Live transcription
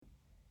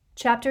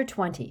Chapter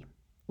 20.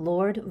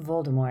 Lord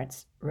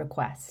Voldemort's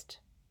Request.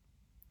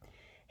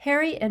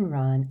 Harry and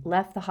Ron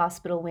left the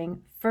hospital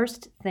wing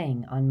first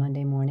thing on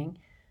Monday morning,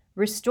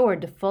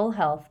 restored to full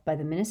health by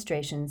the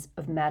ministrations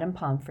of Madame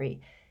Pomfrey,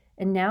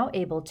 and now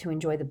able to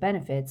enjoy the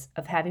benefits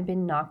of having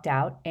been knocked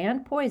out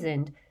and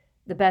poisoned,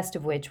 the best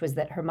of which was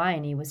that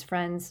Hermione was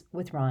friends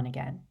with Ron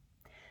again.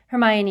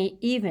 Hermione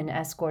even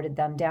escorted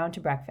them down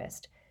to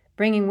breakfast,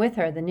 bringing with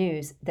her the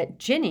news that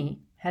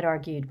Ginny had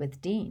argued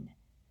with Dean.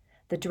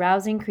 The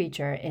drowsing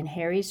creature in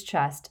Harry's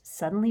chest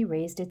suddenly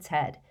raised its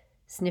head,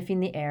 sniffing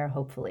the air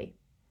hopefully.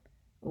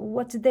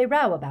 "What did they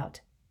row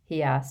about?"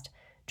 he asked,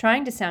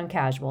 trying to sound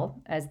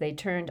casual as they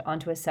turned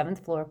onto a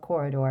seventh-floor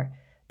corridor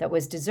that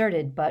was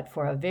deserted but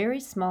for a very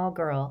small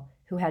girl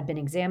who had been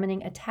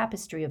examining a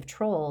tapestry of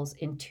trolls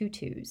in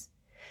tutus.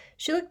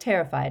 She looked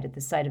terrified at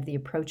the sight of the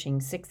approaching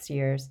 6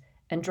 years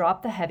and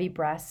dropped the heavy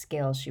brass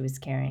scales she was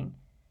carrying.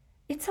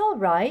 "It's all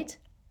right,"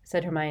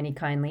 said Hermione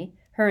kindly,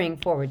 hurrying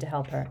forward to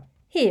help her.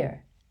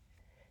 "Here."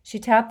 She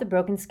tapped the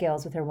broken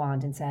scales with her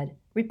wand and said,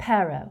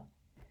 "Reparo."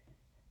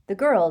 The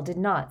girl did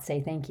not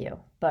say thank you,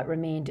 but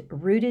remained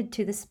rooted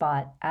to the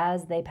spot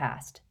as they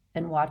passed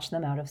and watched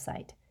them out of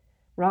sight.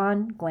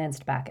 Ron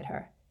glanced back at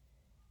her.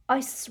 "I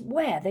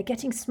swear they're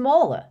getting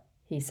smaller,"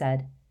 he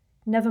said.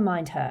 "Never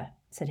mind her,"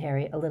 said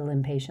Harry a little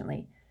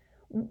impatiently.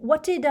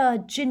 "What did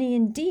Ginny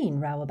and Dean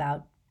row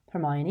about,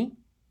 Hermione?"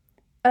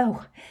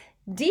 "Oh,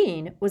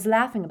 Dean was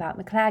laughing about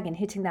McLaggen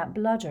hitting that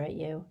bludger at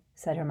you,"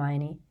 said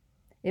Hermione.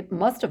 "It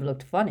must have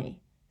looked funny,"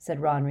 said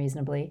Ron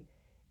reasonably.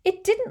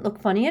 "It didn't look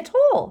funny at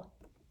all,"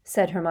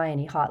 said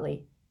Hermione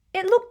hotly.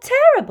 "It looked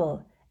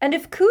terrible, and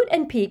if Coot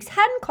and Peaks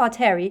hadn't caught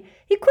Harry,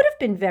 he could have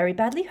been very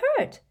badly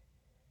hurt."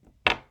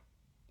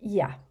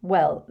 "Yeah,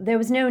 well, there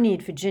was no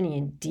need for Ginny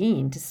and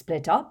Dean to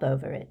split up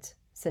over it,"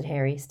 said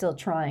Harry, still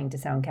trying to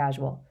sound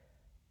casual.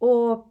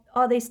 "Or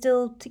are they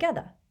still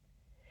together?"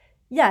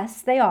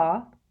 "Yes, they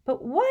are.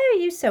 But why are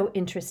you so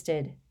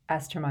interested?"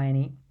 asked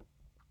Hermione,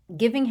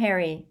 giving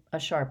Harry a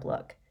sharp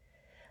look.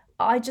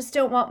 "I just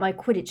don't want my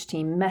Quidditch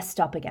team messed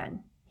up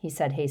again," he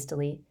said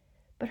hastily.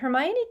 But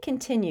Hermione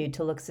continued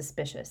to look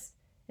suspicious,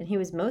 and he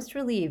was most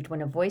relieved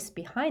when a voice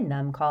behind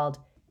them called,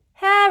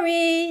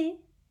 "Harry!"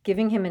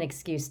 giving him an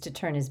excuse to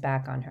turn his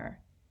back on her.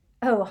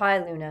 "Oh, hi,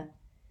 Luna."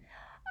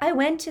 "I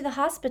went to the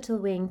hospital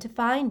wing to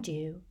find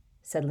you,"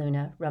 said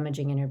Luna,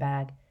 rummaging in her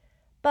bag.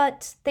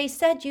 "But they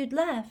said you'd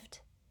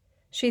left."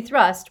 She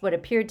thrust what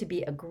appeared to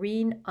be a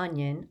green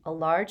onion, a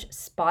large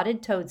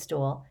spotted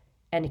toadstool,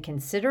 and a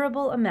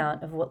considerable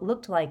amount of what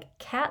looked like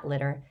cat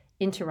litter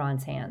into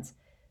Ron's hands,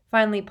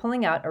 finally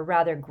pulling out a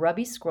rather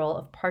grubby scroll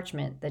of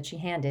parchment that she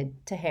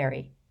handed to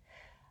Harry.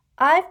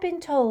 "I've been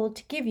told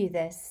to give you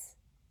this."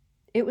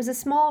 It was a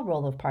small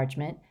roll of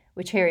parchment,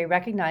 which Harry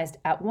recognized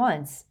at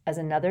once as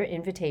another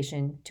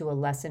invitation to a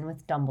lesson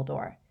with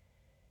Dumbledore.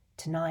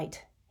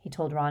 "Tonight," he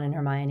told Ron and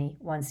Hermione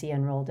once he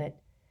unrolled it.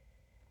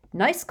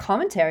 "Nice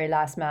commentary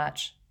last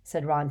match,"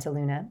 said Ron to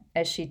Luna,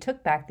 as she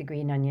took back the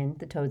green onion,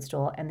 the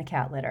toadstool, and the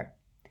cat litter.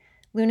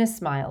 Luna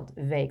smiled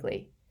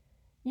vaguely.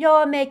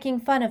 "You're making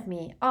fun of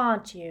me,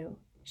 aren't you?"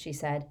 she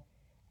said.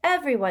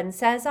 "Everyone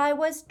says I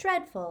was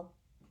dreadful."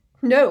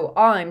 "No,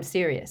 I'm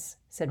serious,"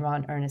 said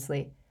Ron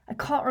earnestly. "I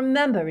can't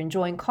remember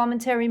enjoying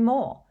commentary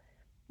more.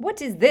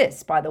 What is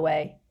this, by the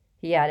way?"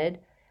 he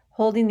added,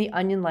 holding the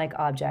onion-like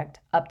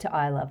object up to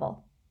eye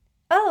level.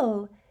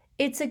 "Oh,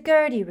 it's a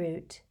Gertie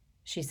root,"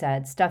 she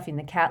said, stuffing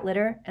the cat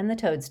litter and the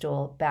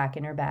toadstool back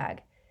in her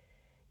bag.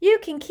 "You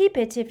can keep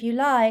it if you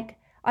like.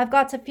 I've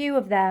got a few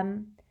of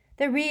them.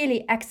 They're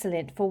really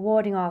excellent for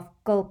warding off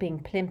gulping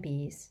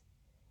plimpies."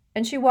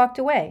 And she walked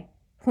away,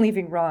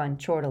 leaving Ron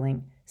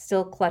chortling,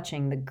 still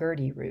clutching the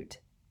Gertie root.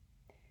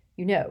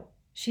 "You know,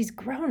 she's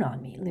grown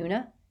on me,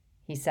 Luna,"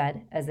 he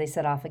said, as they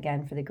set off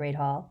again for the Great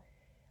Hall.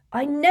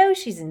 "I know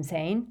she's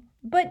insane,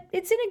 but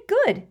it's in it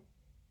good."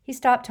 He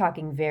stopped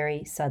talking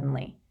very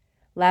suddenly.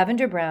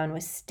 Lavender Brown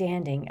was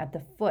standing at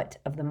the foot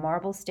of the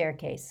marble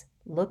staircase,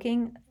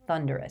 looking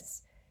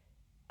thunderous.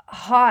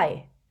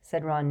 "Hi,"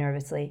 said Ron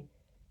nervously.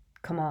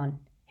 "Come on,"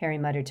 Harry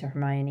muttered to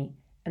Hermione,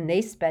 and they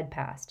sped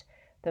past,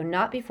 though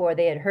not before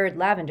they had heard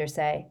Lavender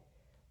say,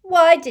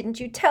 "Why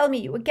didn't you tell me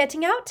you were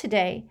getting out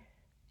today?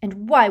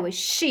 And why was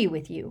she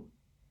with you?"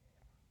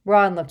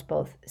 Ron looked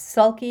both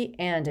sulky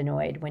and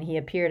annoyed when he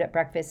appeared at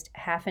breakfast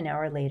half an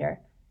hour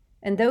later,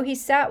 and though he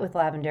sat with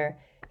Lavender,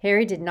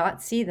 Harry did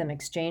not see them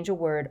exchange a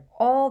word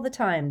all the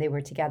time they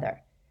were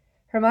together.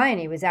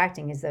 Hermione was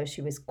acting as though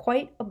she was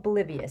quite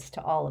oblivious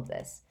to all of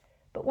this,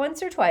 but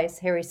once or twice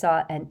Harry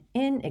saw an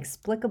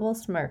inexplicable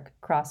smirk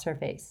cross her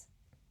face.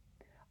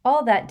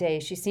 All that day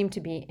she seemed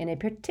to be in a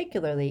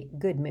particularly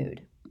good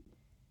mood.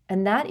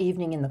 And that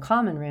evening in the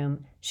common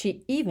room,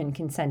 she even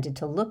consented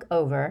to look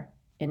over,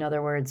 in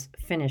other words,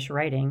 finish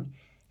writing,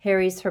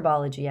 Harry's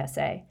herbology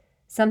essay,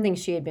 something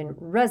she had been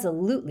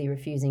resolutely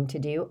refusing to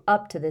do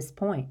up to this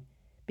point,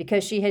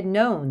 because she had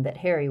known that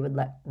Harry would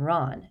let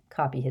Ron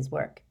copy his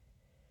work.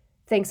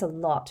 "Thanks a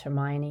lot,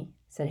 Hermione,"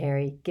 said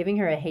Harry, giving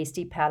her a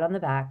hasty pat on the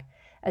back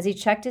as he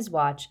checked his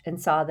watch and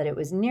saw that it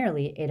was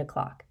nearly 8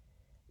 o'clock.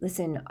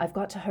 Listen, I've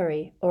got to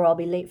hurry, or I'll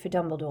be late for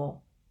Dumbledore.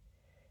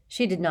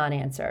 She did not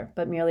answer,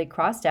 but merely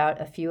crossed out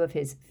a few of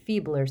his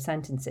feebler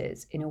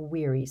sentences in a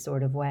weary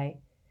sort of way.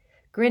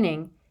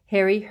 Grinning,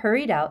 Harry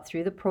hurried out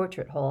through the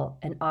portrait hole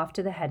and off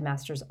to the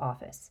headmaster's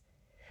office.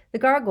 The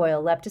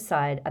gargoyle leapt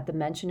aside at the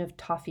mention of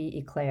toffee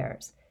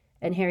eclairs,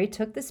 and Harry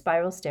took the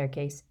spiral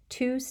staircase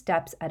 2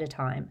 steps at a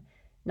time,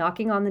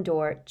 knocking on the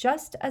door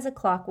just as a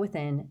clock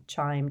within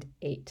chimed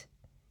 8.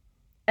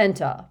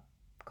 "Enter,"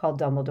 called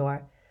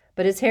Dumbledore,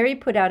 but as Harry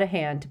put out a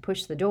hand to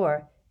push the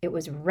door, it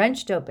was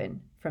wrenched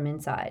open from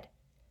inside.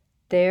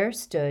 There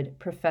stood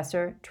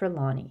Professor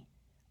Trelawney.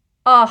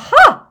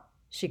 "Aha!"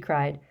 she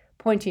cried,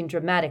 pointing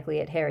dramatically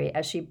at Harry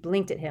as she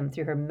blinked at him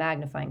through her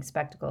magnifying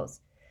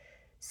spectacles.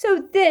 "So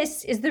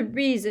this is the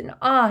reason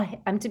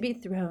I am to be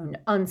thrown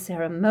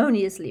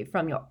unceremoniously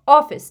from your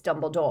office,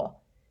 Dumbledore."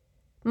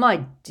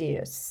 "My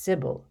dear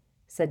Sybil,"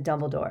 said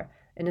Dumbledore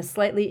in a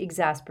slightly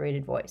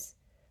exasperated voice,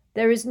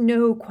 "there is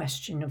no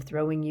question of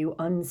throwing you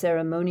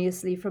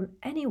unceremoniously from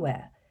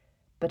anywhere.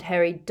 But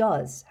Harry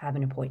does have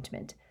an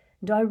appointment,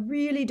 and I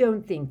really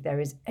don't think there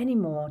is any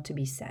more to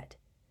be said."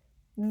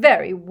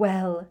 "Very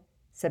well,"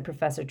 said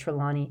Professor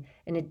Trelawney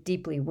in a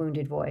deeply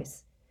wounded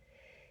voice.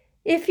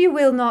 "If you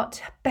will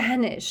not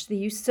banish the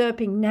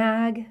usurping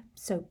nag,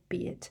 so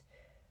be it.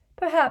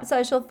 Perhaps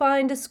I shall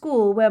find a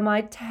school where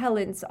my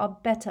talents are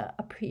better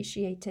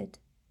appreciated."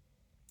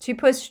 She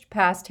pushed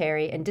past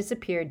Harry and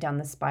disappeared down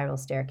the spiral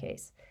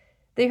staircase.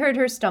 They heard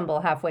her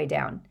stumble halfway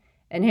down,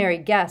 and Harry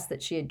guessed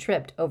that she had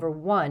tripped over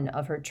one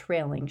of her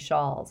trailing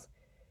shawls.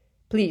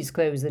 "Please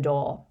close the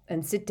door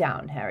and sit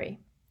down, Harry,"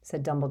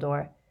 said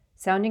Dumbledore,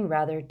 sounding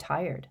rather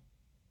tired.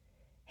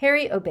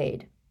 Harry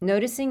obeyed,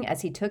 noticing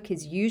as he took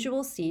his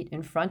usual seat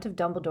in front of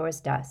Dumbledore's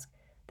desk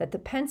that the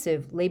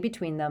pensive lay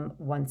between them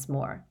once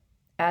more,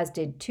 as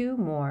did 2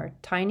 more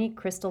tiny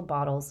crystal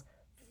bottles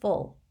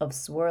full of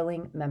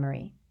swirling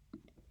memory.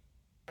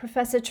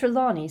 "Professor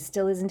Trelawney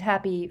still isn't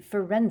happy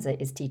Firenze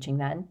is teaching,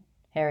 then?"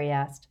 Harry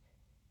asked.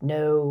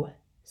 "No,"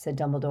 said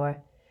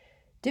Dumbledore.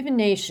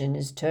 "Divination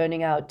is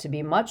turning out to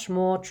be much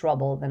more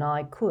trouble than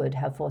I could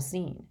have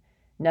foreseen,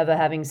 never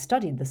having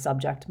studied the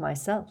subject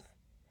myself.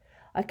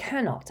 I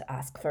cannot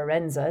ask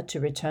Firenze to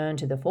return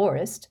to the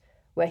forest,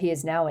 where he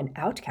is now an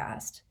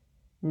outcast,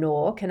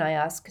 nor can I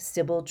ask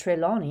Sybil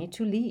Trelawney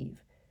to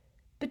leave.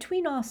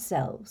 Between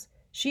ourselves,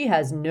 she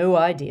has no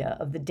idea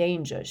of the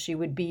danger she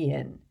would be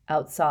in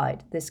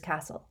outside this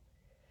castle.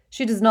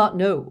 She does not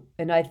know,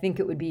 and I think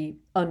it would be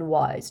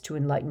unwise to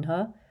enlighten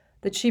her,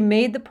 that she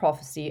made the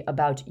prophecy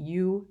about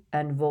you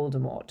and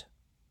Voldemort.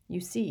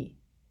 You see."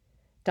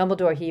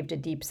 Dumbledore heaved a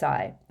deep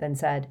sigh, then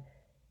said,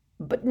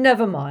 "But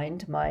never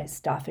mind my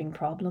staffing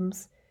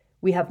problems.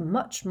 We have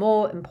much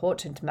more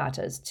important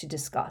matters to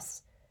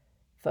discuss.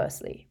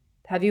 Firstly,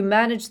 have you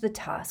managed the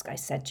task I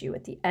set you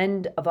at the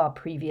end of our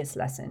previous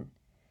lesson?"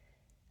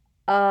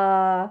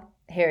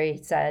 Harry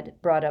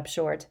said, brought up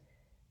short.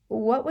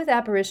 What with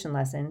apparition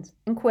lessons,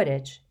 and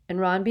Quidditch, and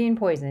Ron being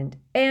poisoned,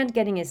 and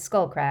getting his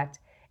skull cracked,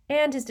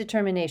 and his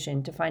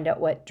determination to find out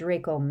what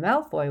Draco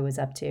Malfoy was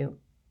up to,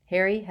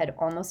 Harry had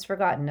almost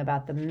forgotten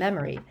about the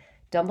memory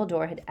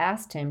Dumbledore had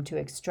asked him to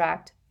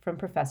extract from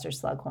Professor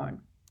Slughorn.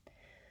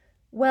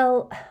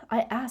 "Well,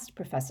 I asked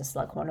Professor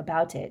Slughorn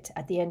about it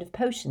at the end of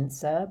potions,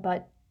 sir,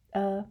 but,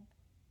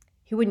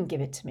 he wouldn't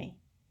give it to me."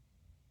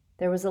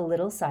 There was a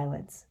little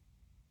silence.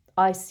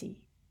 "I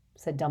see,"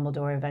 said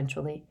Dumbledore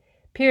eventually,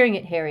 peering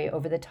at Harry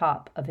over the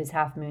top of his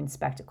half-moon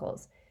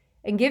spectacles,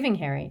 and giving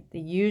Harry the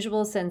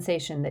usual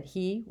sensation that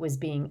he was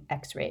being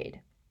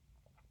X-rayed.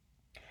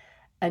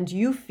 "And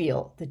you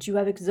feel that you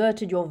have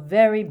exerted your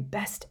very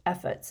best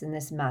efforts in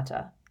this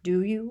matter,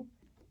 do you?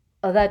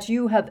 That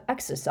you have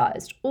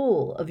exercised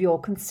all of your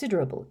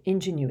considerable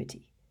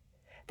ingenuity?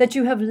 That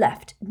you have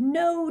left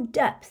no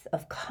depth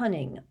of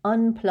cunning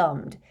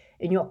unplumbed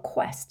in your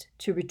quest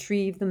to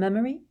retrieve the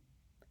memory?"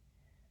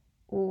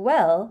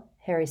 "Well,"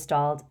 Harry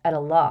stalled, at a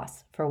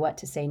loss for what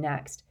to say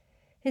next.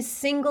 His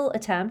single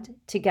attempt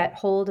to get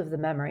hold of the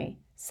memory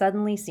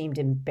suddenly seemed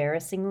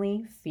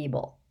embarrassingly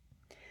feeble.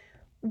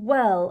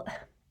 "Well,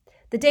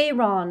 the day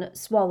Ron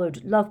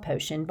swallowed love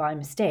potion by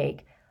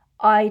mistake,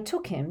 I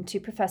took him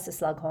to Professor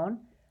Slughorn.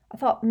 I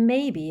thought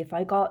maybe if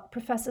I got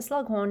Professor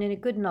Slughorn in a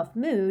good enough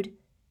mood—"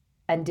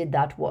 "And did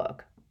that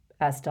work?"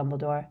 asked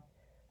Dumbledore.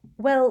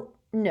 "Well,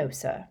 no,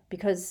 sir,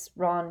 because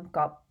Ron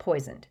got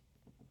poisoned."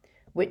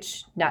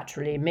 "Which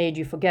naturally made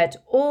you forget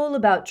all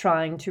about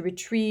trying to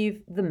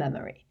retrieve the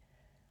memory.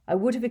 I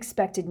would have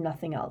expected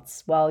nothing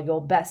else while your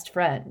best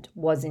friend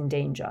was in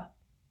danger.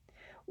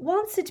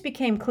 Once it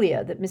became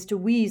clear that Mr.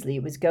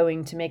 Weasley was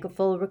going to make a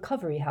full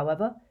recovery,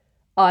 however,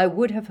 I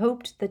would have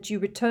hoped that you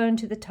returned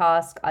to the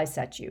task I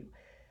set you.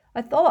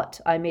 I thought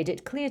I made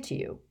it clear to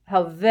you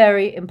how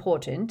very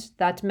important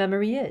that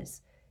memory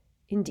is.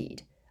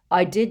 Indeed,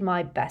 I did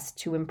my best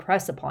to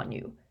impress upon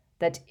you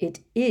that it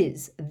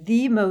is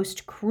the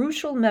most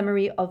crucial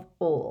memory of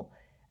all,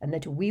 and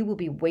that we will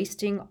be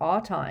wasting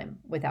our time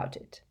without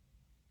it."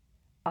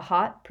 A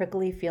hot,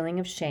 prickly feeling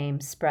of shame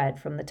spread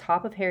from the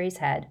top of Harry's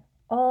head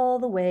all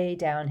the way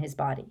down his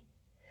body.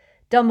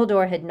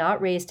 Dumbledore had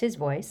not raised his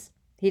voice.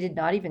 He did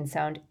not even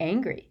sound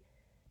angry,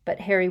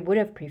 but Harry would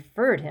have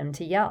preferred him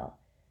to yell.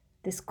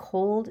 This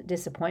cold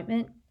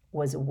disappointment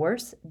was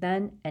worse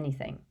than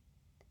anything.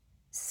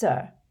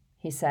 "Sir,"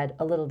 he said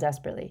a little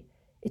desperately,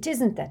 "it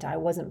isn't that I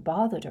wasn't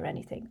bothered or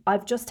anything.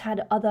 I've just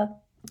had other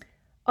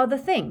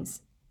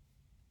things."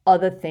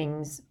 "Other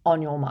things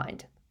on your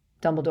mind."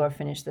 Dumbledore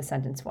finished the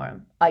sentence for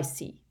him. "I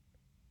see."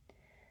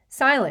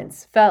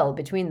 Silence fell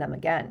between them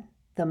again,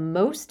 the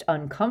most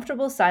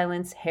uncomfortable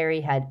silence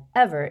Harry had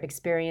ever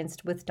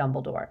experienced with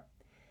Dumbledore.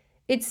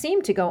 It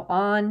seemed to go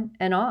on,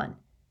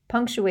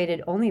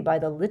 punctuated only by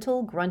the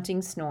little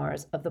grunting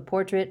snores of the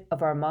portrait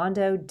of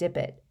Armando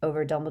Dippet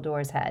over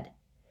Dumbledore's head.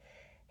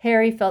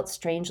 Harry felt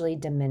strangely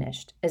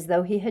diminished, as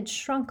though he had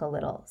shrunk a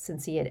little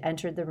since he had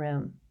entered the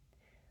room.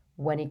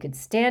 When he could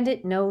stand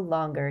it no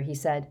longer, he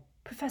said,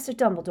 "Professor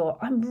Dumbledore,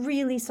 I'm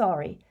really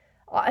sorry.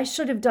 I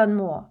should have done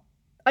more.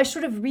 I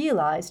should have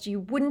realized you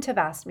wouldn't have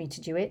asked me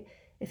to do it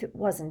if it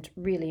wasn't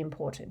really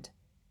important."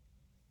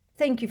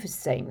 "Thank you for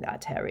saying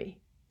that, Harry,"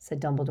 said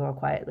Dumbledore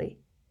quietly.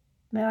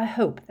 "May I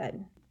hope,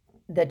 then,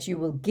 that you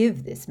will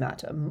give this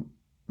matter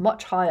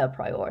much higher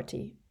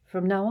priority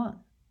from now on?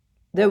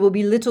 There will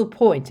be little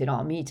point in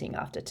our meeting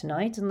after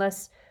tonight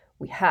unless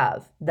we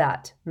have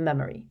that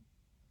memory."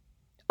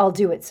 "I'll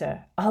do it,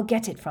 sir. I'll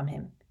get it from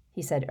him,"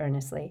 he said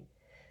earnestly.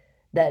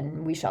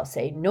 "Then we shall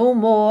say no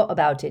more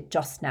about it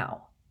just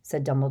now,"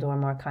 said Dumbledore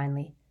more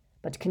kindly,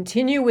 "but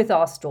continue with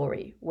our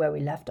story where we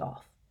left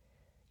off.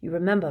 You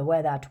remember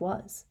where that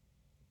was?"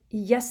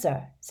 "Yes,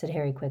 sir," said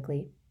Harry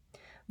quickly.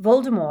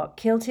 "Voldemort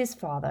killed his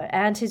father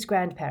and his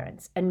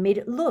grandparents and made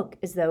it look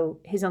as though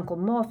his Uncle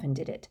Morphin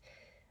did it.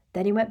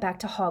 Then he went back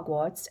to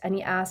Hogwarts and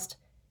he asked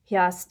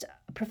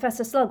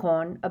Professor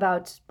Slughorn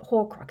about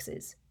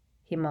Horcruxes,"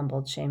 he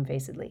mumbled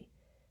shamefacedly.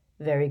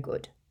 "Very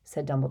good,"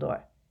 said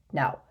Dumbledore.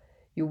 "Now,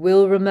 you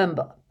will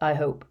remember, I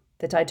hope,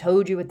 that I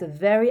told you at the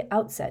very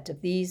outset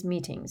of these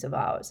meetings of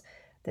ours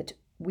that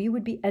we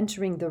would be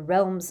entering the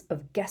realms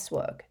of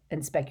guesswork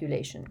and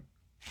speculation."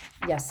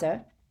 "Yes,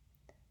 sir."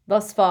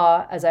 "Thus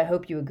far, as I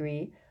hope you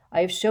agree,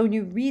 I have shown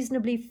you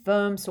reasonably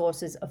firm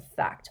sources of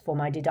fact for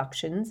my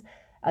deductions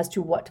as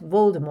to what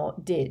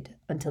Voldemort did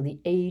until the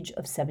age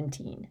of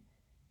 17.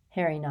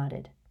 Harry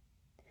nodded.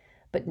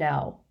 "But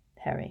now,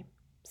 Harry,"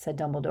 said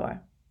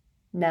Dumbledore,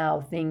 "now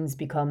things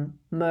become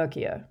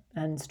murkier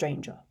and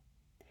stranger.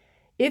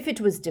 If it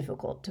was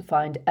difficult to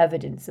find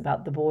evidence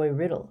about the boy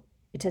Riddle,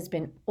 it has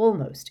been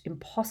almost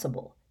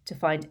impossible to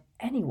find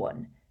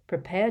anyone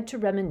prepared to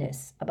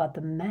reminisce about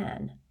the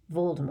man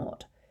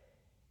Voldemort.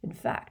 In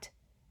fact,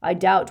 I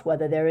doubt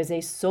whether there is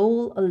a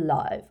soul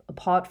alive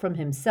apart from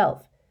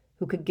himself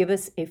who could give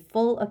us a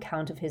full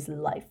account of his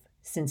life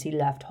since he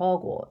left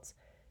Hogwarts.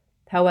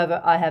 However,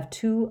 I have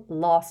two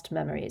lost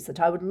memories that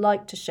I would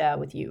like to share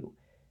with you."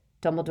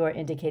 Dumbledore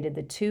indicated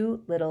the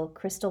two little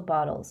crystal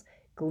bottles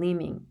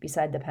gleaming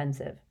beside the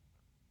pensieve.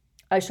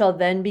 "I shall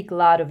then be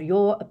glad of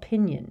your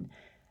opinion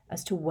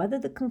as to whether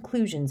the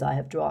conclusions I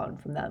have drawn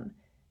from them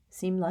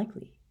seem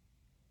likely."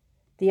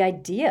 The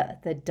idea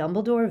that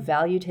Dumbledore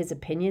valued his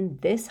opinion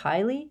this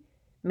highly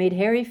made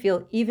Harry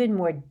feel even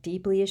more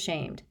deeply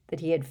ashamed that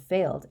he had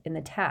failed in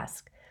the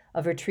task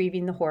of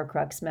retrieving the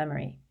Horcrux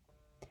memory,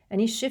 and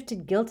he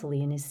shifted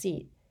guiltily in his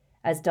seat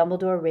as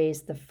Dumbledore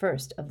raised the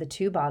first of the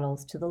two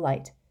bottles to the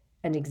light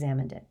and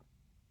examined it.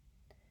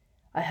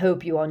 "I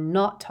hope you are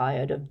not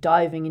tired of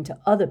diving into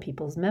other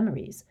people's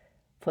memories,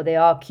 for they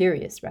are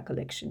curious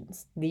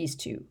recollections, these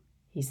two,"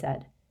 he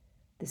said.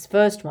 "This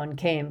first one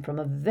came from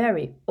a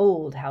very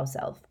old house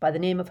elf by the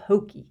name of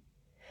Hokey.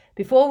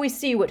 Before we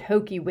see what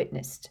Hokey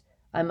witnessed,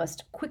 I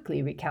must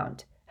quickly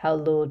recount how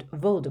Lord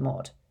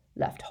Voldemort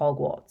left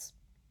Hogwarts.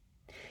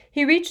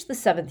 He reached the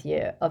 7th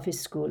year of his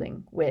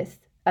schooling with,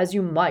 as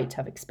you might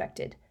have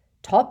expected,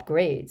 top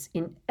grades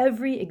in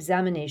every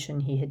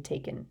examination he had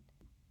taken.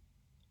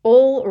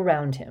 All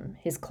around him,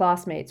 his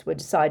classmates were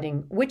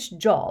deciding which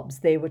jobs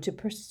they were to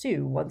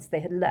pursue once they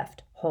had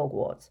left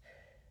Hogwarts.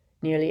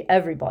 Nearly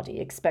everybody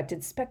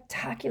expected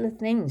spectacular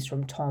things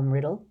from Tom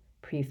Riddle,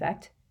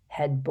 prefect,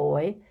 head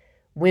boy,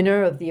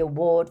 winner of the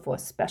award for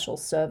special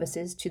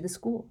services to the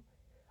school.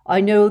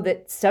 I know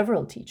that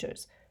several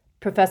teachers,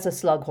 Professor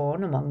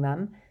Slughorn among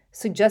them,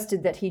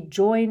 suggested that he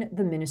join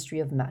the Ministry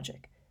of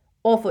Magic,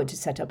 offered to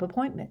set up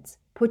appointments,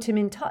 put him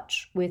in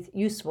touch with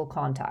useful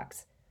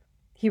contacts.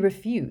 He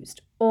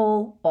refused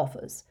all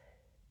offers.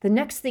 The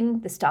next thing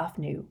the staff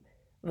knew,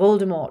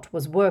 Voldemort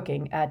was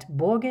working at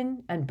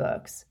Borgin and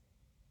Burke's."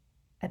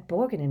 "At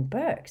Borgin and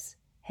Burke's?"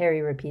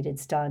 Harry repeated,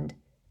 stunned.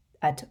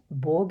 "At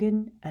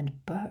Borgin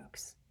and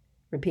Burke's,"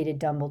 repeated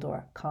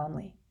Dumbledore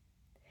calmly.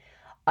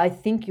 "I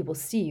think you will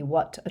see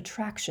what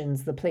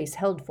attractions the place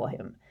held for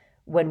him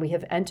when we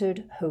have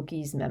entered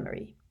Hokey's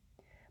memory.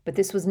 But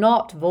this was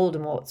not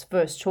Voldemort's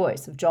first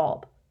choice of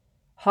job.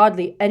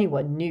 Hardly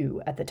anyone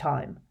knew at the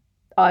time.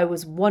 I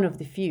was one of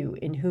the few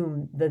in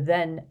whom the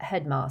then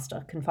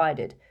headmaster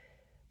confided.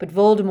 But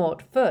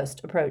Voldemort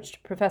first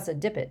approached Professor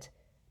Dippet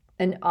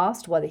and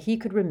asked whether he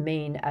could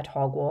remain at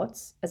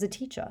Hogwarts as a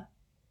teacher.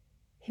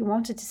 He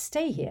wanted to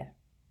stay here.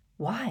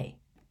 Why?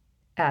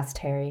 Asked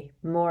Harry,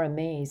 more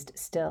amazed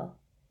still.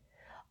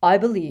 I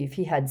believe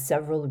he had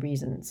several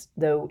reasons,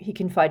 though he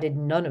confided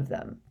none of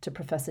them to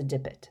Professor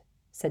Dippet,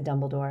 said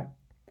Dumbledore.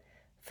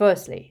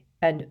 Firstly,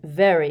 and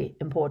very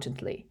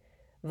importantly,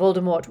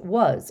 Voldemort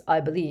was,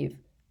 I believe,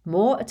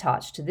 more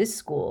attached to this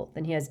school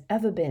than he has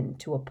ever been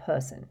to a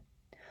person.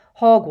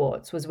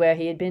 Hogwarts was where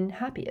he had been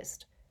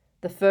happiest,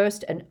 the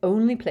first and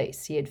only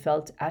place he had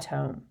felt at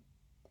home.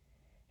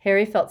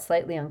 Harry felt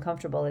slightly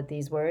uncomfortable at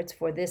these words,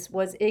 for this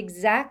was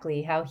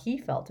exactly how he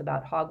felt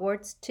about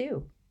Hogwarts,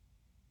 too.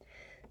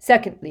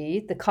 Secondly,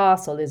 the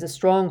castle is a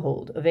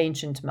stronghold of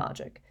ancient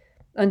magic.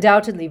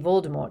 Undoubtedly,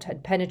 Voldemort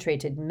had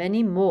penetrated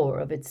many more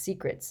of its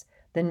secrets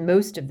than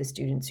most of the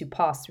students who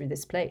passed through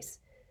this place.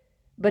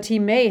 But he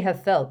may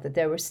have felt that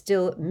there were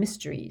still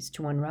mysteries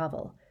to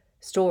unravel,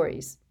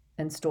 stories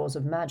and stores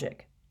of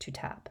magic to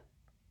tap.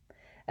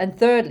 And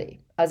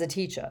thirdly, as a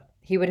teacher,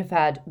 he would have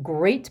had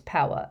great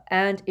power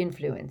and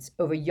influence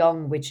over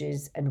young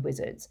witches and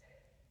wizards.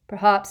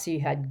 Perhaps he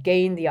had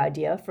gained the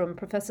idea from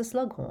Professor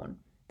Slughorn,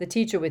 the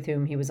teacher with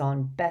whom he was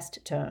on best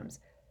terms,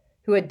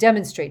 who had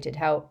demonstrated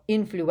how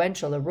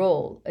influential a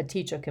role a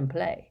teacher can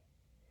play.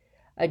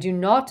 I do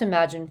not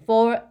imagine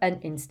for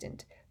an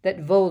instant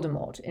that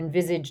Voldemort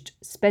envisaged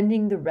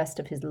spending the rest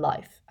of his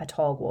life at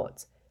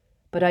Hogwarts,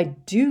 but I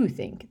do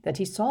think that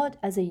he saw it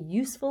as a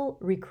useful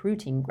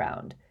recruiting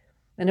ground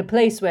and a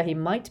place where he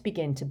might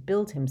begin to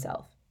build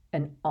himself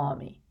an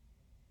army.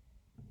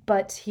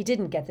 But he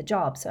didn't get the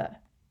job, sir.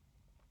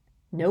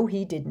 No,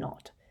 he did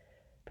not.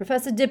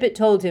 Professor Dippet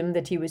told him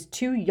that he was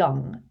too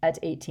young at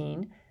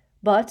 18,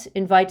 but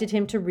invited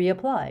him to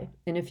reapply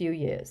in a few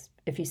years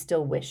if he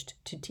still wished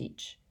to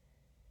teach.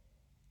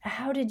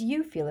 How did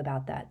you feel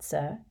about that,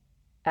 sir?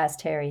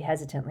 Asked Harry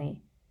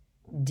hesitantly.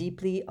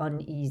 Deeply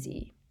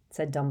uneasy,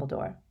 said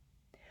Dumbledore.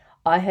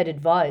 I had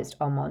advised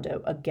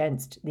Armando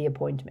against the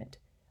appointment.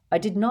 I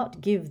did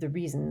not give the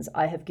reasons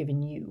I have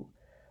given you,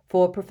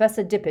 for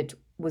Professor Dippet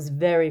was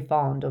very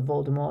fond of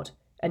Voldemort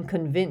and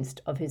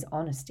convinced of his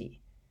honesty.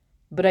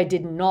 But I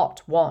did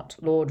not want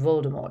Lord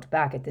Voldemort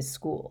back at this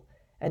school,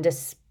 and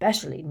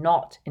especially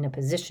not in a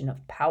position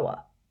of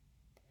power.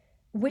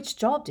 Which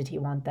job did he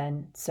want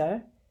then,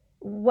 sir?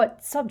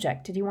 What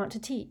subject did he want to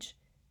teach?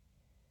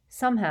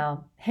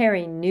 Somehow,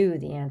 Harry knew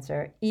the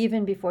answer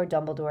even before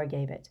Dumbledore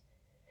gave it.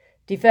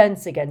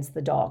 Defense against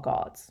the dark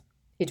arts.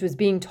 It was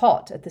being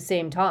taught at the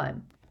same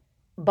time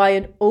by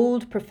an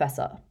old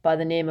professor by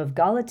the name of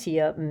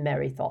Galatea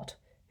Merrythought,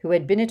 who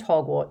had been at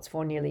Hogwarts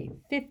for nearly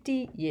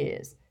 50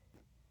 years.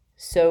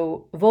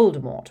 So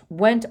Voldemort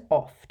went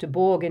off to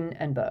Borgin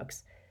and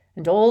Burke's,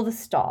 and all the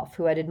staff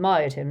who had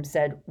admired him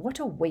said what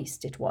a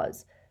waste it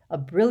was, a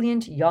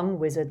brilliant young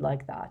wizard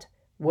like that,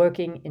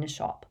 working in a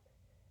shop.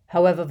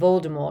 However,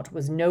 Voldemort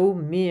was no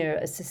mere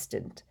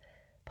assistant.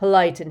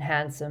 Polite and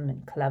handsome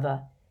and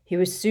clever, he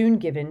was soon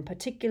given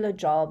particular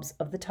jobs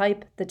of the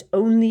type that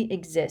only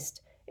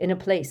exist in a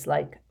place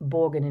like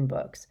Borgin and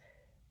Burke's,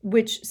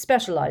 which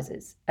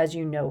specializes, as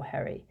you know,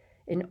 Harry,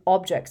 in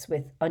objects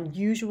with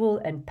unusual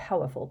and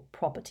powerful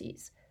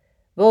properties.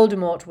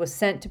 Voldemort was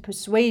sent to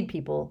persuade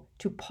people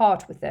to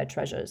part with their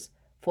treasures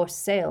for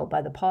sale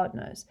by the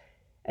partners,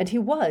 and he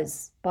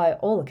was, by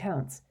all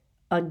accounts,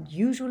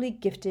 unusually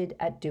gifted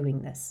at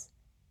doing this.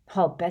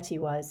 I'll bet he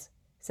was,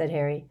 said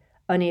Harry,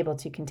 unable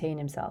to contain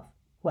himself.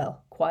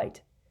 Well,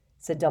 quite,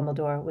 said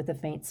Dumbledore with a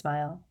faint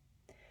smile.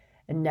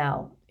 And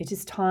now it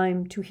is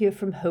time to hear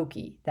from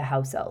Hokey, the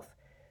house elf,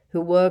 who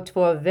worked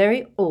for a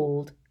very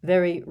old,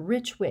 very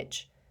rich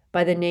witch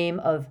by the name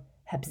of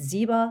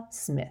Hepzibah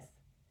Smith.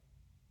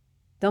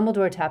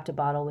 Dumbledore tapped a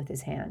bottle with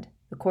his hand.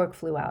 The cork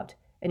flew out,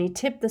 and he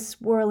tipped the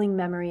swirling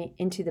memory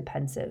into the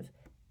pensive,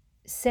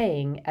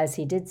 saying as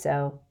he did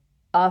so,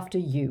 "After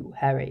you,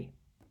 Harry."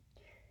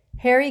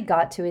 Harry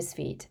got to his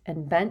feet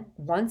and bent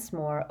once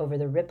more over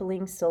the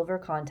rippling silver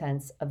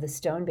contents of the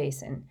stone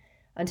basin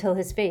until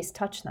his face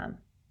touched them.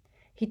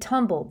 He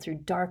tumbled through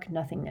dark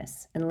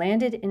nothingness and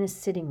landed in a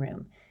sitting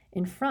room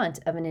in front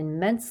of an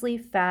immensely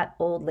fat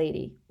old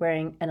lady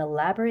wearing an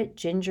elaborate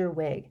ginger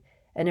wig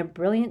and a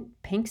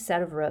brilliant pink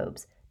set of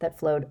robes that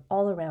flowed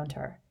all around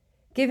her,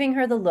 giving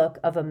her the look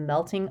of a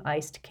melting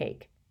iced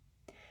cake.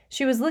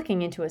 She was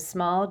looking into a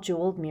small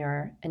jeweled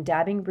mirror and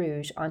dabbing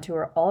rouge onto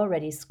her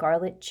already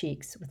scarlet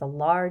cheeks with a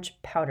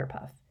large powder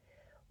puff,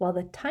 while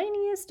the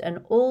tiniest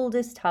and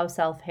oldest house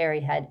elf Harry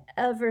had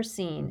ever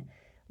seen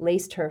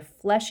laced her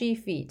fleshy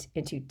feet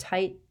into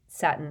tight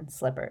satin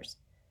slippers.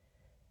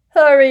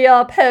 "Hurry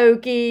up,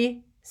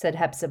 Hokey," said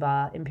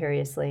Hepzibah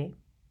imperiously.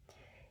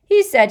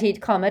 "He said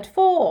he'd come at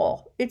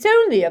 4. It's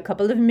only a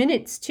couple of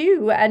minutes,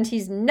 too, and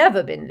he's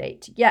never been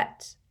late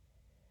yet."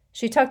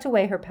 She tucked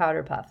away her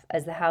powder puff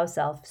as the house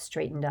elf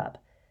straightened up.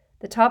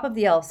 The top of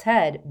the elf's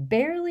head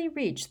barely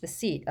reached the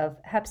seat of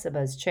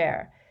Hepzibah's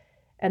chair,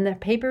 and the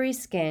papery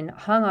skin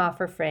hung off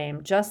her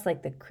frame just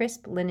like the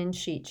crisp linen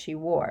sheet she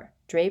wore,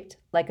 draped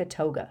like a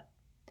toga.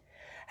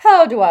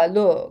 "How do I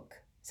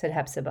look?" said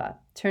Hepzibah,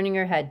 turning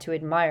her head to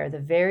admire the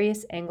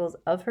various angles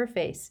of her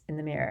face in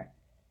the mirror.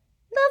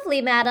 "Lovely,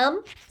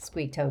 madam,"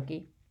 squeaked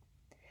Hokey.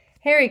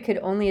 Harry could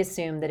only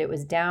assume that it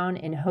was down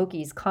in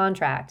Hoki's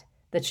contract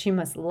that she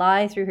must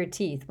lie through her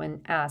teeth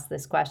when asked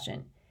this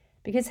question,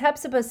 because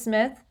Hepzibah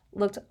Smith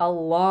looked a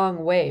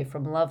long way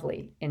from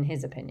lovely, in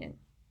his opinion.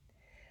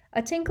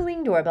 A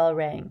tinkling doorbell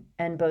rang,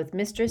 and both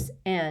mistress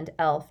and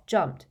elf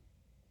jumped.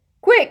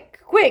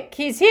 "Quick, quick,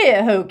 he's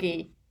here,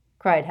 Hoki!"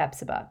 cried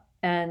Hepzibah,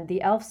 and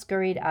the elf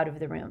scurried out of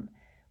the room,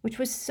 which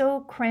was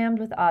so crammed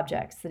with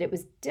objects that it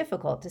was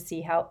difficult to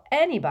see how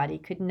anybody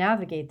could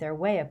navigate their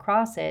way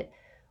across it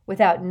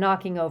without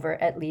knocking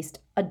over at least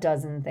a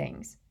dozen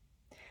things.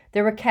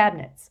 There were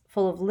cabinets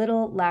full of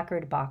little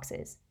lacquered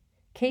boxes,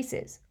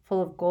 cases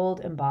full of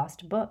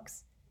gold-embossed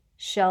books,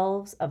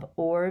 shelves of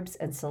orbs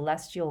and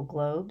celestial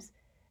globes,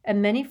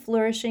 and many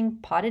flourishing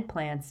potted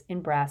plants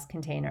in brass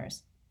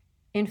containers.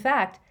 In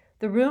fact,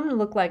 the room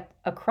looked like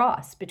a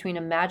cross between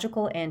a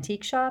magical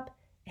antique shop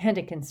and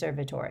a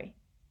conservatory.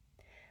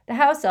 The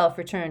house elf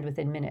returned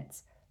within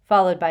minutes,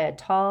 followed by a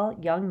tall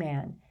young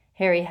man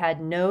Harry had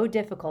no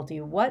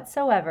difficulty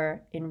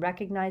whatsoever in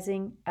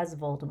recognizing as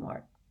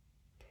Voldemort.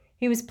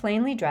 He was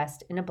plainly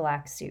dressed in a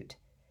black suit.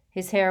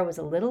 His hair was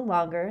a little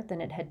longer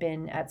than it had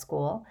been at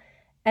school,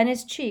 and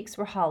his cheeks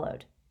were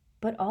hollowed.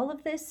 But all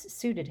of this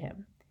suited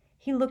him.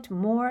 He looked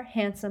more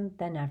handsome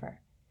than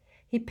ever.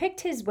 He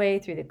picked his way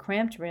through the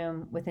cramped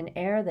room with an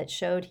air that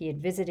showed he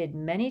had visited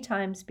many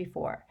times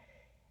before,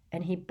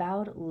 and he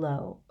bowed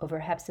low over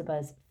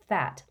Hepzibah's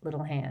fat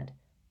little hand,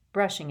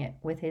 brushing it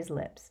with his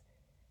lips.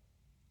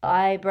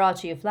 "I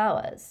brought you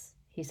flowers,"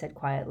 he said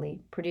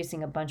quietly,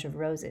 producing a bunch of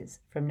roses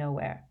from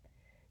nowhere.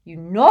 "You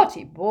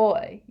naughty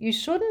boy! You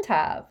shouldn't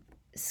have,"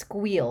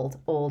 squealed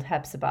old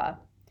Hepzibah,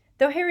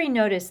 though Harry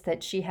noticed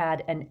that she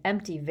had an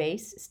empty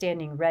vase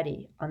standing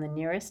ready on the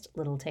nearest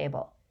little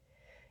table.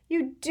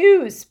 "You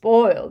do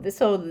spoil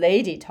this old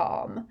lady,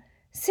 Tom.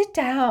 Sit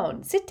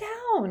down, sit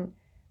down.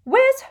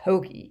 Where's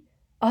Hoki?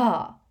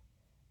 Ah!"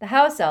 The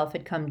house elf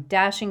had come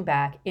dashing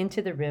back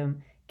into the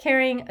room,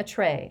 carrying a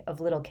tray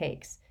of little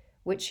cakes,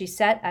 which she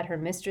set at her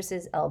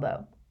mistress's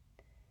elbow.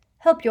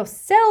 "Help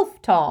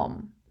yourself,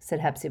 Tom," said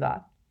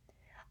Hepzibah.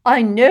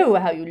 "I know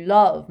how you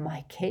love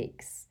my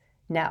cakes.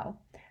 Now,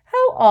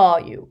 how are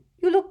you?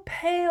 You look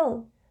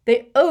pale.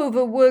 They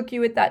overwork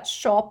you at that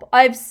shop.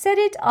 I've said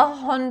it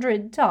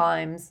 100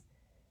 times.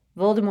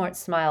 Voldemort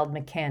smiled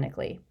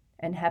mechanically,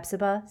 and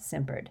Hepzibah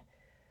simpered.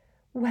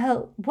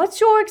 "Well, what's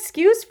your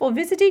excuse for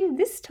visiting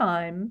this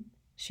time?"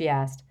 she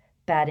asked,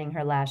 batting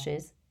her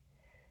lashes.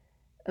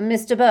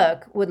 "Mr.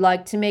 Burke would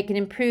like to make an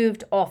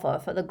improved offer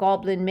for the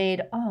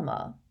goblin-made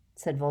armor,"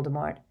 said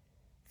Voldemort.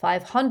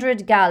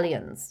 500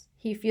 galleons.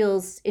 He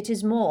feels it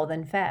is more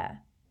than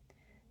fair."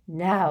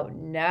 Now,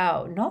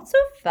 not so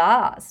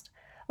fast,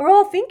 or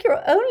I'll think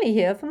you're only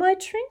here for my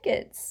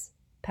trinkets,"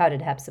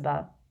 pouted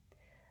Hepzibah.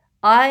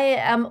 "I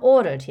am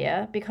ordered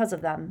here because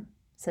of them,"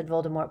 said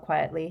Voldemort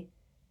quietly.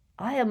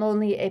 "I am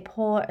only a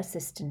poor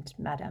assistant,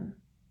 madam,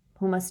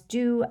 who must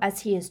do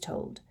as he is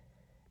told.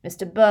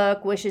 Mr.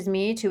 Burke wishes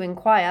me to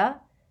inquire—"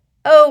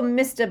 "Oh,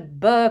 Mr.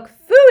 Burke,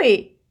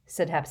 phooey!"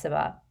 said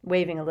Hepzibah,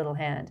 waving a little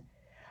hand.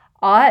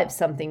 "I've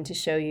something to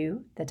show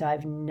you that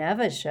I've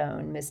never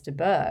shown Mr.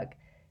 Burke.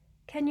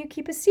 Can you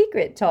keep a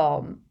secret,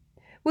 Tom?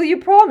 Will you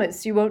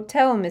promise you won't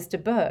tell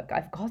Mr. Burke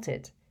I've got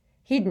it?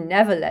 He'd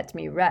never let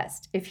me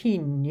rest if he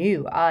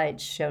knew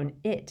I'd shown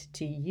it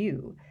to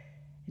you.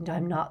 And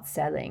I'm not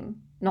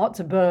selling. Not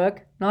to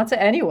Burke, not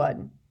to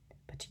anyone.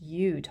 But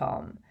you,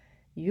 Tom,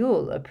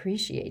 you'll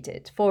appreciate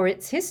it for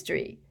its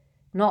history,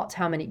 not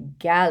how many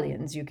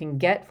galleons you can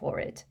get for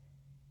it."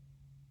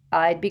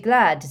 "I'd be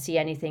glad to see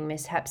anything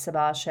Miss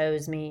Hepzibah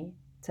shows me,"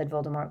 said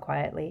Voldemort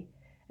quietly,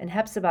 and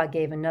Hepzibah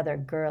gave another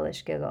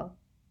girlish giggle.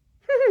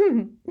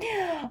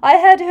 "I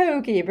had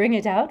Hoki bring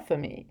it out for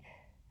me.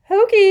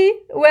 Hoki,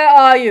 where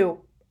are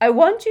you? I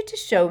want you to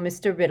show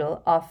Mr.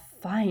 Riddle our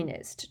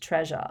finest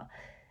treasure.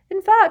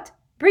 In fact,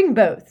 bring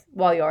both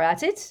while you're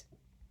at it."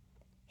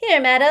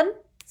 "Here, madam,"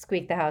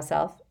 squeaked the house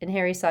elf, and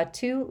Harry saw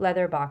 2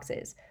 leather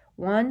boxes,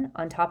 one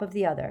on top of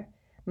the other,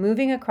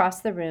 moving across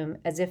the room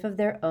as if of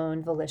their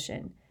own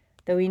volition,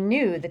 though he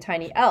knew the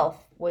tiny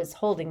elf was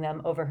holding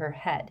them over her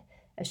head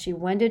as she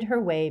wended her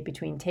way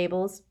between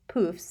tables,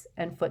 poufs,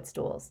 and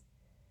footstools.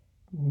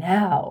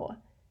 "Now,"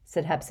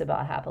 said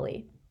Hepzibah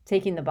happily,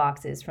 taking the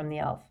boxes from the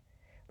elf,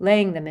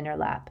 laying them in her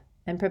lap,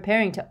 and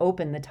preparing to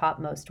open the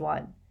topmost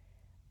one.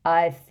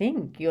 "I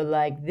think you'll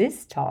like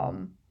this,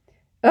 Tom.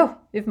 Oh,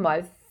 if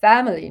my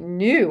family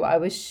knew I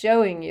was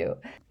showing you!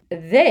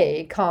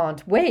 They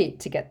can't wait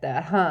to get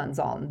their hands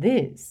on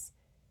this."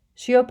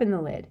 She opened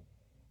the lid.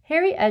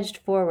 Harry edged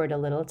forward a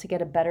little to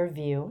get a better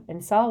view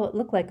and saw what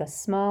looked like a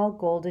small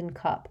golden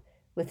cup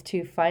with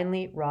 2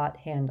 finely wrought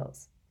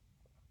handles.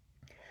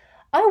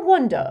 "I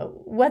wonder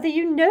whether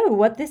you know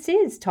what this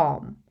is,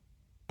 Tom.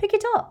 Pick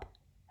it up.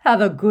 Have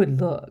a good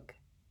look,"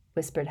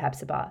 whispered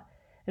Hepzibah,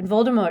 and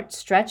Voldemort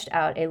stretched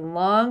out a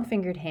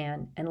long-fingered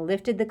hand and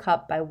lifted the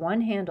cup by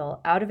one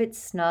handle out of its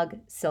snug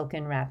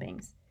silken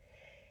wrappings.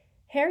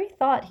 Harry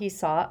thought he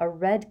saw a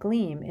red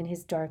gleam in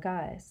his dark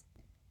eyes.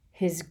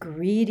 His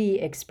greedy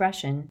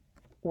expression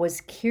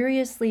was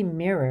curiously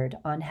mirrored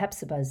on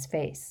Hepzibah's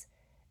face,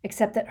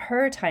 except that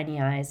her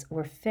tiny eyes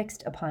were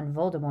fixed upon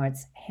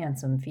Voldemort's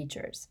handsome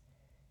features.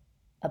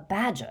 "A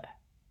badger,"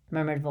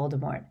 murmured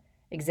Voldemort,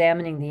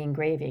 examining the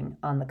engraving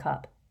on the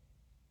cup.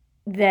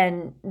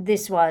 "Then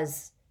this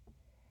was—"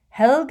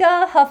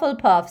 "Helga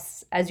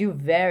Hufflepuff's, as you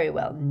very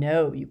well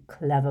know, you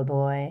clever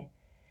boy,"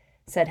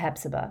 said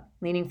Hepzibah,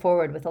 leaning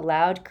forward with a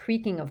loud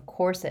creaking of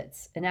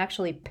corsets and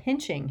actually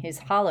pinching his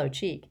hollow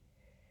cheek.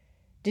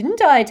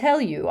 "Didn't I tell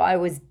you I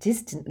was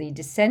distantly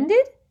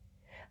descended?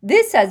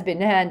 This has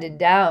been handed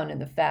down in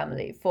the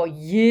family for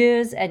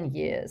years and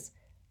years.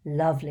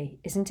 Lovely,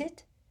 isn't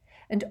it?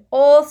 And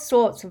all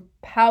sorts of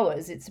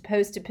powers it's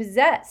supposed to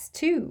possess,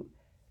 too.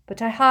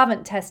 But I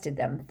haven't tested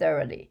them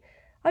thoroughly.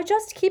 I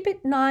just keep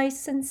it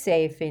nice and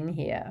safe in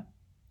here."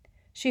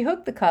 She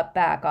hooked the cup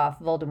back off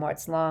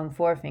Voldemort's long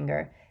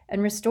forefinger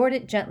and restored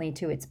it gently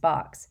to its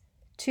box,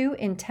 too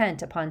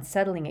intent upon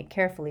settling it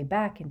carefully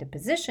back into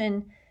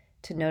position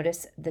to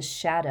notice the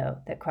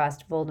shadow that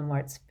crossed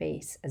Voldemort's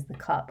face as the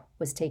cup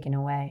was taken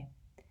away.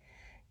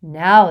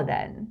 "Now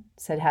then,"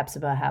 said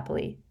Hepzibah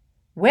happily,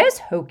 "where's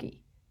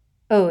Hokey?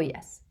 Oh,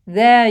 yes,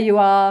 there you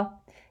are.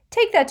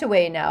 Take that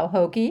away now,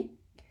 Hokey."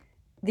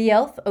 The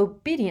elf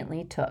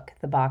obediently took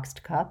the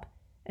boxed cup,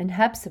 and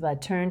Hepzibah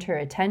turned her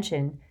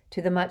attention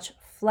to the much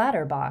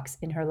flatter box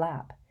in her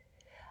lap.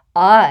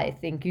 "I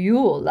think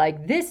you'll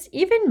like this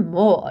even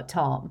more,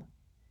 Tom,"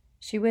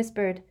 she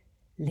whispered.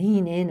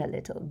 "Lean in a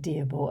little,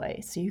 dear boy,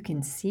 so you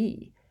can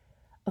see.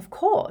 Of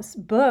course,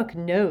 Burke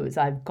knows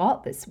I've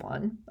got this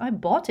one. I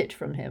bought it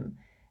from him,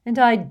 and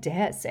I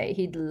dare say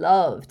he'd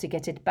love to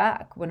get it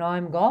back when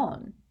I'm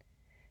gone."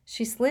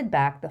 She slid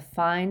back the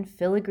fine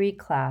filigree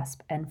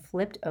clasp and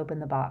flipped open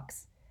the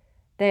box.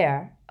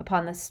 There,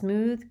 upon the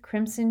smooth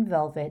crimson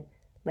velvet,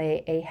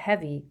 lay a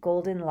heavy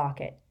golden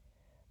locket.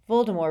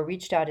 Voldemort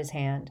reached out his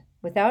hand,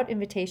 without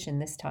invitation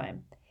this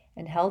time,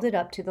 and held it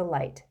up to the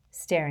light,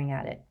 staring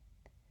at it.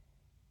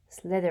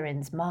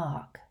 "Slytherin's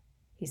mark,"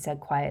 he said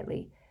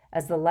quietly,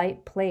 as the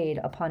light played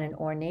upon an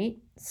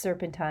ornate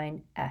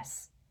serpentine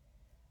S.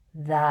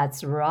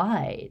 "That's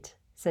right,"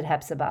 said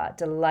Hepzibah,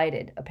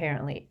 delighted,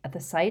 apparently, at the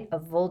sight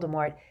of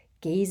Voldemort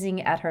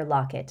gazing at her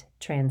locket,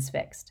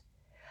 transfixed.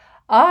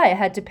 "I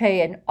had to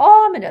pay an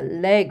arm and a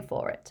leg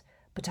for it,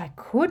 but I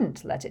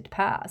couldn't let it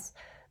pass.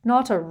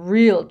 Not a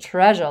real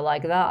treasure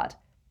like that.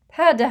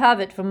 Had to have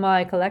it for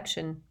my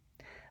collection.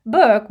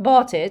 Burke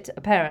bought it,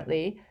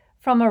 apparently,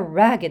 from a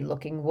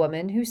ragged-looking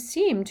woman who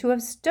seemed to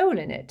have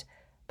stolen it,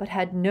 but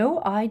had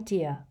no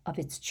idea of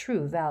its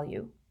true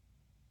value."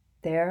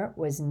 There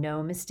was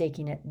no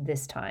mistaking it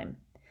this time.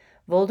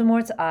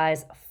 Voldemort's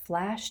eyes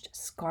flashed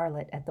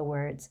scarlet at the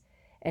words,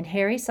 and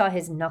Harry saw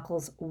his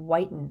knuckles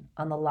whiten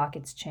on the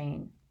locket's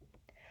chain.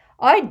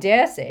 "I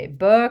dare say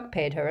Burke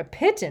paid her a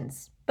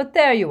pittance, but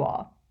there you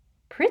are.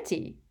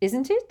 Pretty,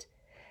 isn't it?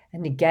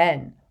 And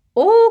again,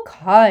 all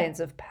kinds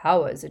of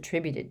powers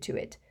attributed to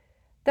it,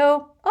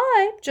 though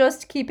I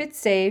just keep it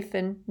safe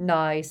and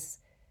nice."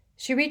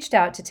 She reached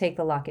out to take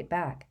the locket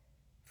back.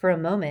 For a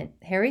moment,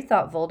 Harry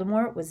thought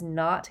Voldemort was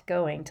not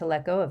going to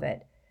let go of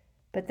it,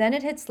 but then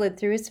it had slid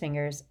through his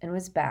fingers and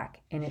was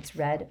back in its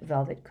red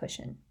velvet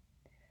cushion.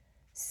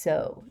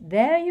 "So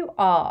there you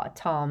are,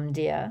 Tom,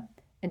 dear,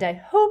 and I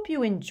hope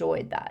you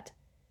enjoyed that."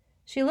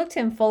 She looked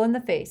him full in the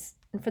face,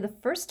 and for the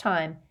first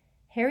time,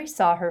 Harry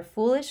saw her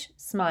foolish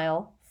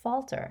smile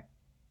falter.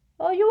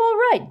 "Are you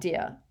all right,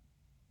 dear?"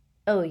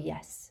 "Oh,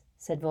 yes,"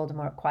 said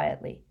Voldemort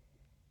quietly.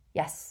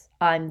 "Yes,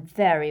 I'm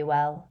very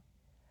well."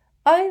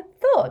 "I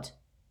thought—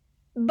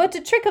 But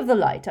a trick of the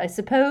light, I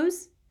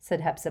suppose,"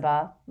 said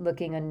Hepzibah,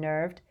 looking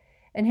unnerved,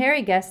 and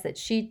Harry guessed that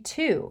she,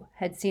 too,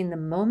 had seen the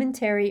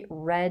momentary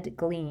red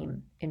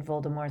gleam in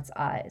Voldemort's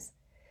eyes.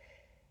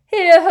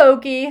 "Here,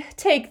 Hokey,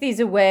 take these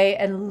away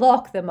and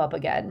lock them up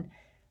again.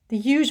 The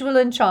usual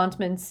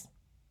enchantments."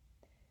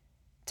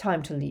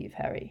 "Time to leave,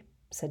 Harry,"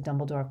 said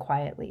Dumbledore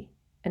quietly,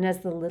 and as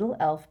the little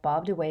elf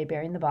bobbed away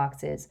bearing the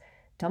boxes,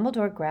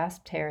 Dumbledore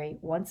grasped Harry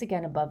once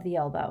again above the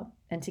elbow,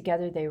 and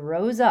together they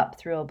rose up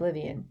through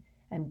oblivion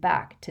and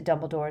back to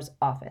Dumbledore's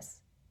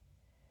office.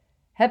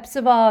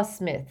 "Hepzibah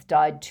Smith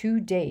died 2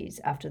 days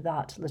after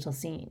that little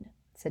scene,"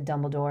 said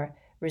Dumbledore,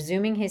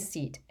 resuming his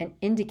seat and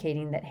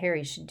indicating that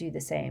Harry should do the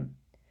same.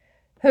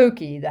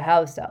 "Hokey, the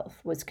house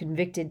elf, was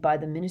convicted by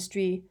the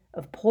Ministry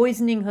of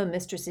poisoning her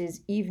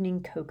mistress's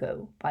evening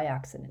cocoa by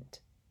accident."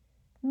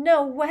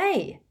 "No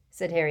way!"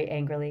 said Harry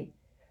angrily.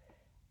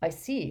 "I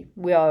see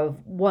we are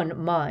of one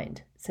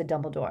mind," said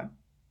Dumbledore.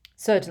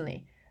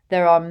 "Certainly,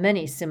 there are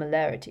many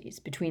similarities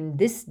between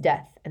this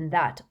death and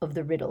that of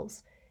the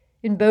Riddles.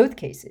 In both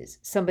cases,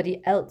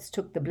 somebody else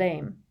took the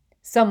blame,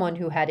 someone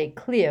who had a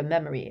clear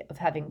memory of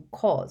having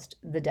caused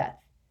the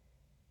death."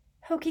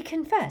 "Hokey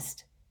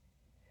confessed?"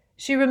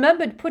 "She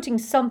remembered putting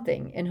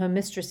something in her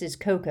mistress's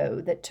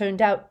cocoa that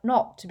turned out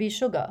not to be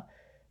sugar,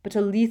 but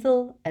a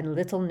lethal and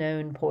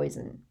little-known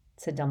poison,"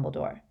 said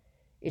Dumbledore.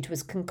 "It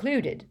was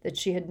concluded that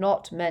she had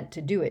not meant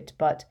to do it,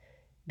 but,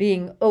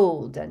 being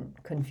old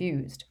and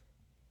confused—"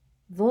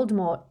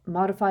 "Voldemort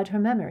modified her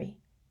memory,"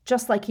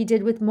 just like he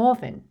did with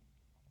Morphin."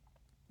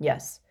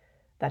 "Yes,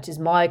 that is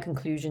my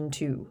conclusion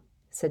too,"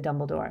 said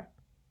Dumbledore.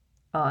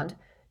 "And,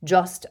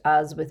 just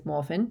as with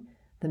Morphin,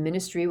 the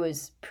Ministry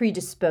was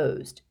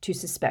predisposed to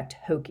suspect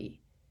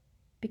Hokey."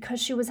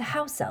 "Because she was a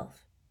house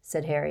elf,"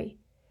 said Harry.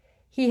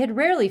 He had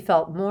rarely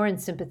felt more in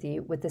sympathy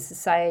with the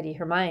society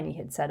Hermione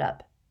had set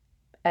up.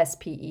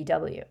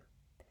 SPEW.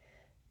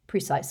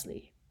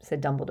 "Precisely,"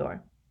 said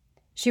Dumbledore.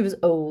 "She was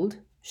old,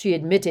 she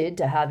admitted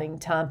to having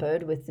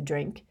tampered with the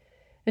drink,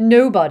 and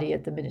nobody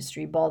at the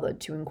Ministry bothered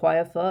to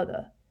inquire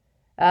further.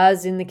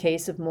 As in the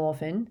case of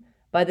Morphin,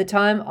 by the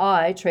time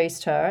I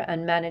traced her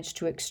and managed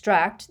to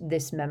extract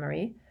this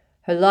memory,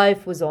 her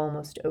life was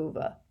almost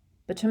over.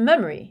 But her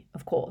memory,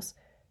 of course,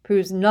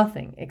 proves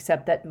nothing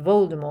except that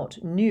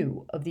Voldemort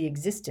knew of the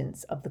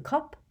existence of the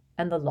cup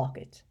and the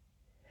locket.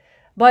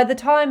 By the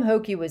time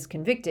Hokey was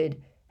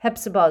convicted,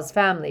 Hepzibah's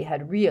family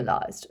had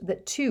realized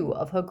that two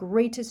of her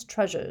greatest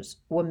treasures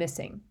were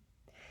missing.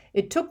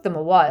 It took them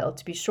a while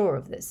to be sure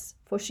of this,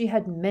 for she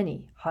had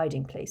many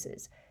hiding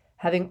places,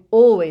 having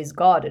always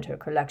guarded her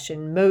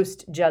collection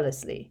most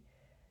jealously.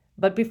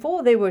 But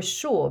before they were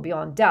sure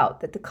beyond doubt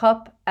that the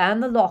cup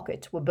and the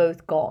locket were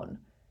both gone,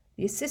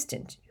 the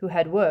assistant who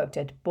had worked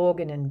at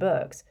Borgin and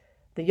Burke's,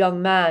 the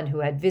young man who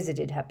had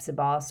visited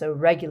Hepzibah so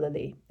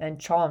regularly and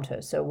charmed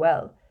her so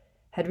well,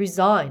 had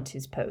resigned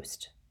his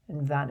post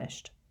and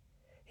vanished.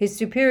 His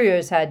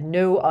superiors had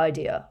no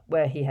idea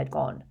where he had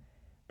gone.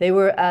 They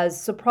were as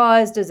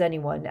surprised as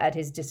anyone at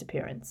his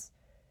disappearance.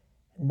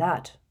 And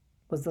that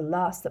was the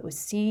last that was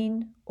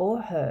seen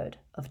or heard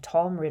of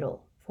Tom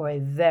Riddle for a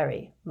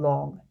very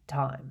long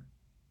time.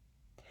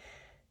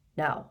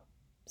 "Now,"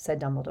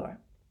 said Dumbledore,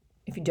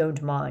 "if you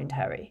don't mind,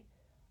 Harry,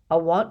 I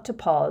want to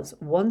pause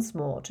once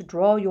more to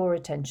draw your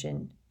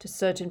attention to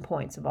certain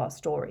points of our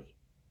story.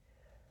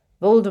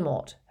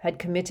 Voldemort had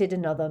committed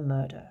another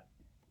murder.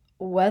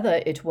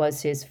 Whether it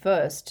was his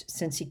first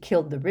since he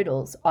killed the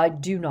Riddles, I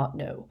do not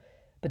know,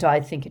 but I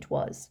think it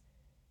was.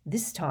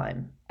 This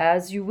time,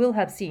 as you will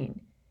have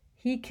seen,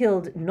 he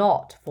killed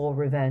not for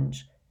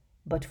revenge,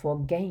 but for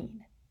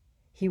gain.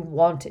 He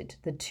wanted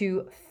the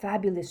two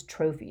fabulous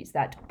trophies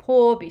that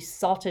poor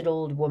besotted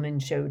old woman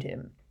showed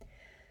him.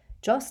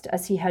 Just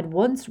as he had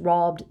once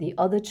robbed the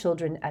other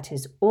children at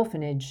his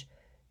orphanage,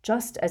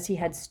 just as he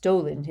had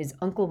stolen his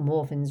Uncle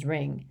Morphin's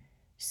ring,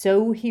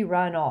 so he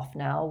ran off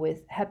now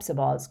with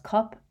Hepzibah's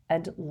cup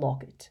and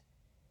locket."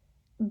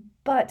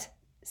 "But,"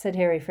 said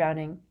Harry,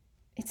 frowning,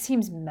 "it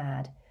seems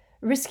mad.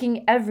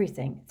 Risking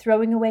everything,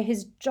 throwing away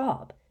his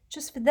job,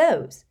 just for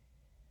those."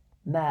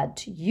 "Mad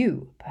to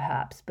you,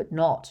 perhaps, but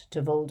not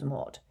to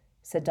Voldemort,"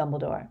 said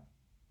Dumbledore.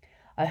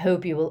 "I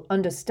hope you will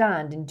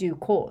understand in due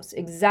course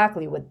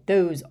exactly what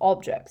those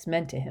objects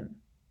meant to him.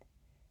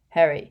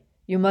 Harry,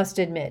 you must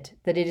admit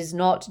that it is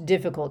not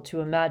difficult to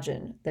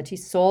imagine that he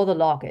saw the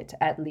locket,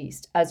 at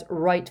least, as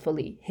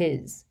rightfully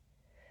his."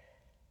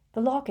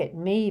 "The locket,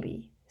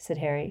 maybe," said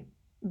Harry,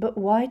 "but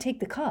why take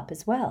the cup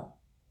as well?"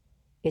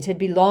 "It had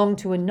belonged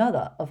to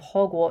another of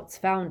Hogwarts'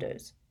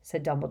 founders,"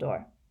 said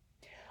Dumbledore.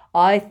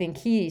 "I think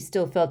he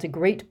still felt a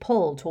great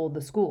pull toward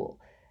the school,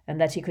 and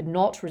that he could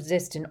not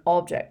resist an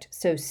object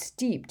so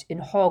steeped in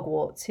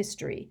Hogwarts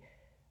history.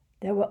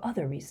 There were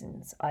other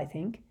reasons, I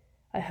think.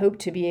 I hope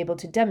to be able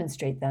to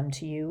demonstrate them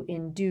to you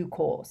in due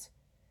course.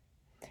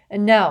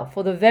 And now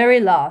for the very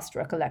last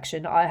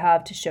recollection I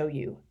have to show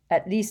you,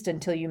 at least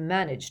until you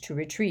manage to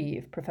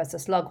retrieve Professor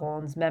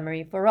Slughorn's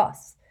memory for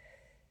us.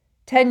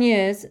 10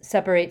 years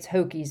separates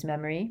Hokey's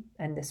memory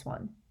and this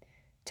one.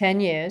 10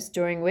 years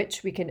during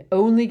which we can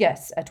only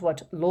guess at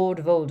what Lord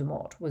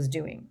Voldemort was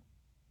doing."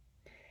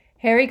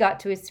 Harry got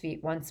to his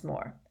feet once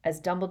more,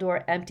 as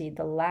Dumbledore emptied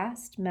the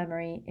last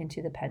memory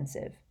into the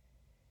pensieve.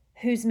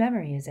 "Whose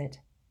memory is it?"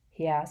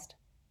 he asked.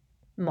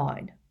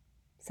 "Mine,"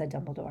 said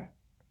Dumbledore.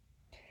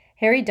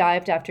 Harry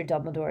dived after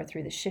Dumbledore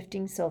through the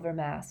shifting silver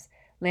mass,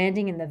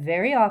 landing in the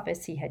very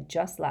office he had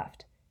just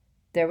left.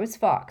 There was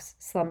Fawkes,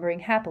 slumbering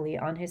happily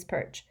on his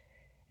perch,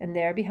 and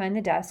there behind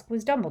the desk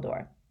was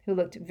Dumbledore, who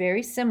looked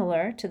very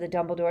similar to the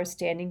Dumbledore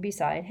standing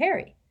beside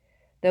Harry,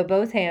 though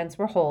both hands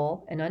were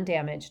whole and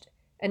undamaged,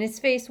 and his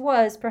face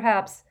was,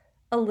 perhaps,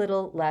 a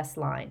little less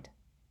lined.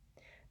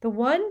 The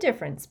one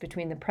difference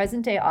between the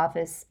present-day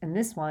office and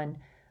this one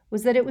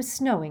was that it was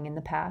snowing in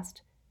the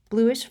past.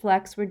 Bluish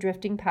flecks were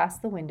drifting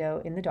past the window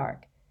in the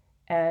dark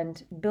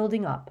and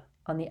building up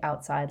on the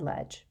outside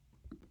ledge.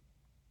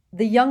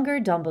 The younger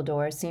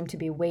Dumbledore seemed to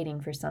be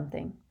waiting for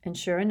something, and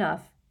sure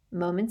enough,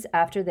 moments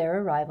after their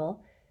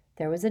arrival,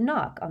 there was a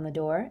knock on the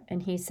door,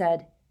 and he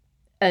said,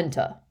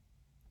 "Enter."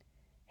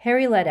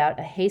 Harry let out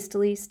a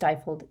hastily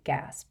stifled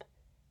gasp.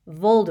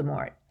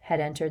 Voldemort had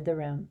entered the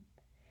room.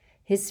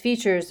 His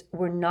features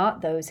were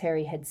not those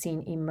Harry had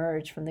seen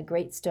emerge from the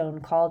great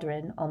stone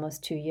cauldron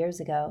almost 2 years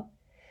ago.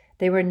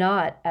 They were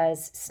not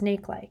as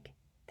snake-like.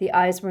 The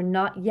eyes were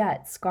not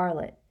yet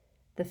scarlet.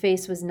 The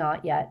face was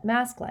not yet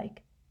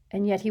mask-like.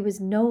 And yet he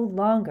was no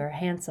longer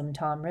handsome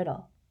Tom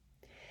Riddle.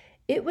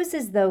 It was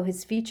as though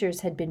his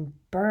features had been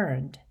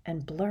burned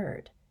and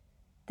blurred.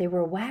 They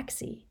were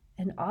waxy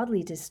and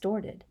oddly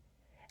distorted,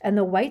 and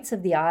the whites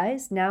of the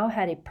eyes now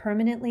had a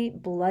permanently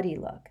bloody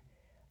look,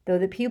 though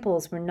the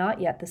pupils were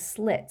not yet the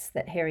slits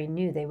that Harry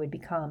knew they would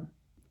become.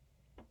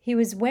 He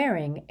was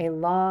wearing a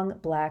long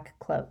black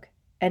cloak,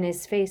 and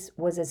his face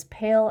was as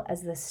pale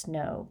as the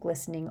snow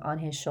glistening on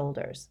his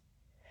shoulders.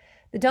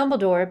 The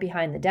Dumbledore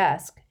behind the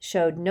desk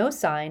showed no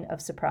sign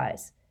of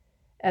surprise.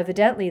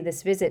 Evidently,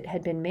 this visit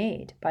had been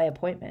made by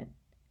appointment.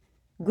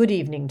 "Good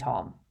evening,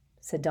 Tom,"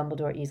 said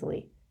Dumbledore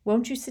easily.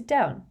 "Won't you sit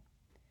down?"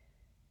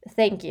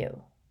 "Thank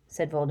you,"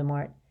 said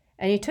Voldemort,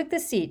 and he took the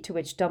seat to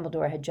which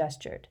Dumbledore had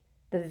gestured,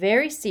 the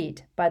very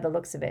seat, by the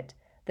looks of it,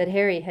 that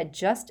Harry had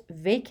just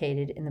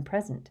vacated in the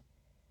present.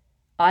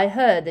 "I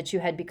heard that you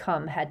had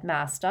become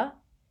headmaster,"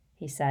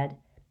 he said,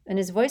 and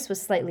his voice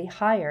was slightly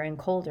higher and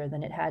colder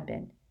than it had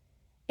been.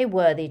 "A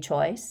worthy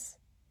choice."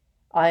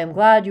 "I am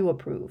glad you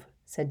approve,"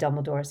 said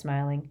Dumbledore,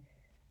 smiling.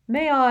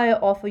 "May I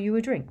offer you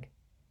a drink?"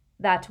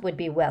 "That would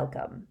be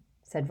welcome,"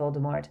 said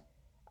Voldemort.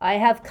 "I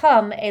have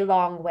come a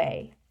long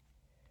way."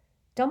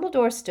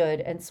 Dumbledore stood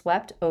and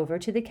swept over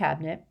to the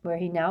cabinet where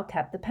he now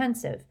kept the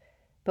pensive,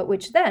 but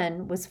which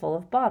then was full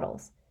of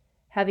bottles.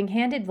 Having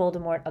handed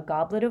Voldemort a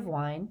goblet of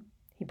wine,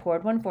 he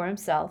poured one for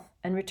himself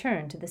and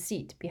returned to the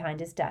seat behind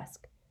his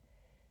desk.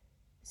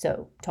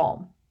 "So,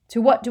 Tom, to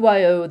what do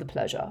I owe the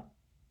pleasure?"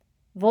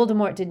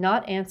 Voldemort did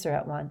not answer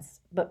at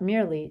once, but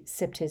merely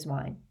sipped his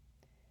wine.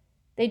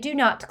 "They do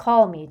not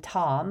call me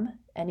Tom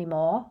any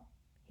more,"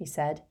 he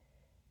said.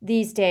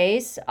 "These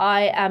days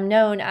I am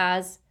known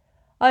as—"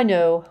 "I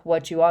know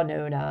what you are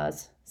known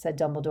as," said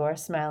Dumbledore,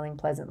 smiling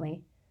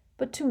pleasantly.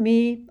 "But to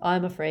me,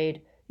 I'm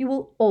afraid, you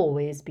will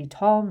always be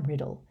Tom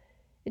Riddle.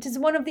 It is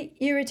one of the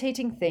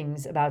irritating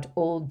things about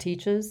old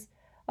teachers.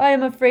 I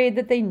am afraid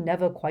that they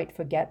never quite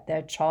forget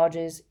their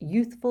charge's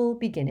youthful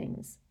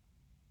beginnings."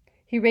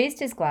 He raised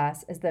his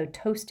glass as though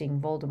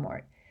toasting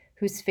Voldemort,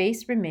 whose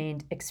face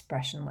remained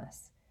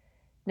expressionless.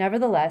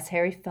 Nevertheless,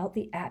 Harry felt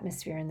the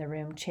atmosphere in the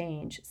room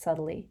change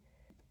subtly.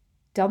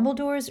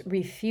 Dumbledore's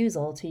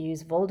refusal to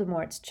use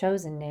Voldemort's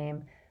chosen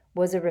name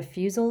was a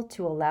refusal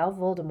to allow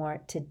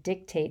Voldemort to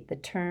dictate the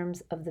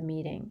terms of the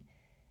meeting,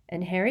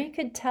 and Harry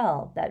could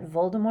tell that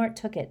Voldemort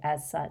took it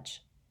as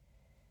such.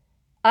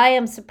 "I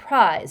am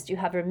surprised you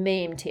have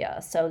remained here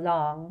so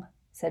long,"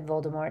 said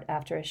Voldemort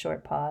after a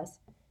short pause.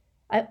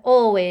 "I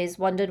always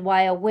wondered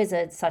why a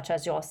wizard such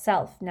as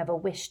yourself never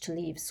wished to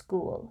leave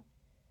school."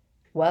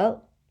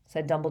 "Well,"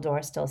 said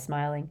Dumbledore, still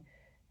smiling,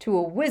 "to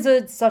a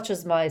wizard such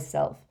as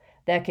myself,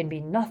 there can be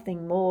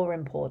nothing more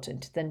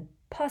important than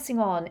passing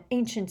on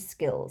ancient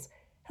skills,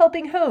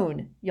 helping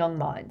hone young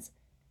minds.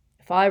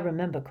 If I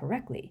remember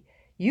correctly,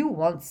 you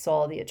once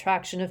saw the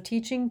attraction of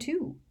teaching,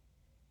 too."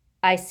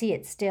 "I see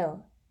it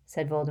still,"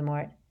 said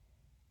Voldemort.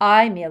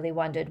 "I merely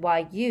wondered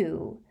why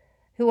you,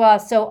 who are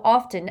so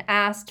often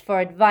asked for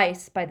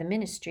advice by the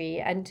ministry,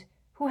 and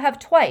who have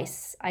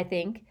twice, I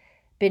think,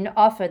 been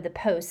offered the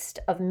post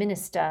of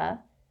minister—"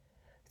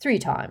 "3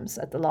 times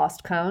at the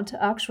last count,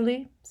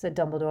 actually," said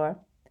Dumbledore.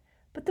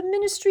 "But the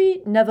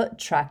ministry never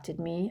attracted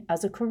me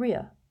as a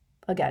career.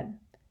 Again,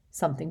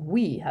 something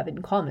we have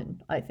in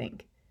common, I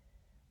think."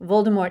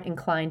 Voldemort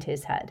inclined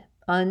his head,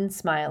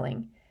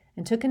 unsmiling,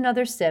 and took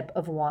another sip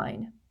of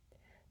wine.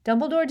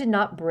 Dumbledore did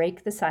not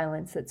break the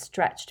silence that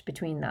stretched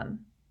between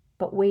them,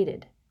 but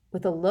waited,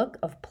 with a look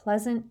of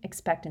pleasant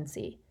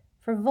expectancy,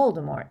 for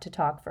Voldemort to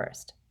talk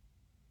first.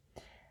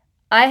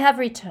 "I have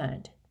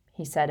returned,"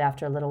 he said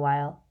after a little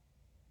while.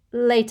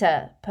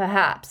 "Later,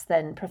 perhaps,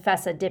 than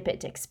Professor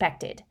Dippet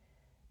expected.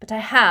 But I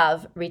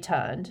have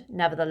returned,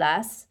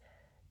 nevertheless,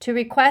 to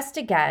request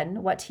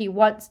again what he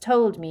once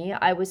told me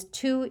I was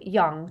too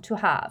young to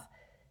have.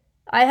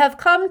 I have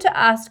come to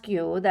ask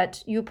you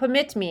that you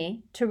permit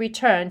me to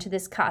return to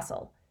this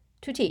castle,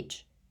 to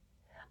teach.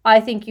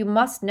 I think you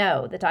must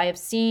know that I have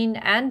seen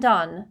and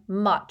done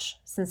much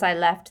since I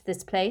left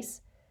this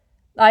place.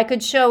 I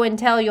could show and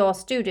tell your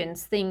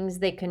students things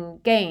they can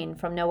gain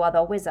from no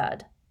other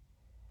wizard."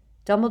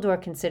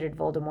 Dumbledore considered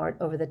Voldemort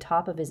over the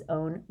top of his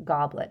own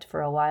goblet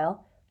for a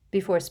while,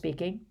 before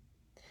speaking.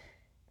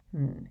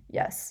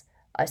 "Yes,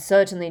 I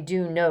certainly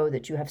do know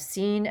that you have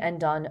seen and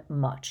done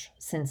much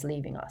since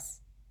leaving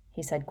us,"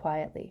 he said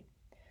quietly.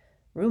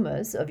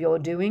 "Rumors of your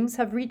doings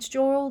have reached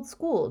your old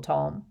school,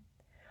 Tom.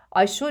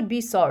 I should be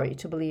sorry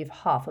to believe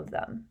half of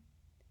them."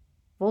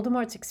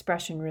 Voldemort's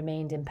expression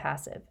remained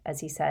impassive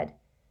as he said,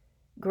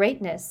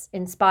 "Greatness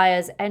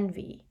inspires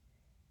envy.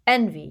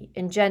 Envy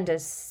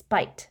engenders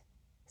spite.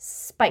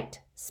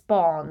 Spite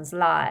spawns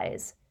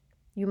lies.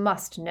 You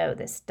must know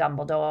this,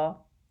 Dumbledore."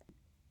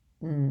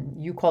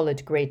 "You call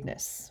it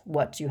greatness,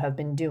 what you have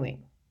been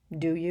doing,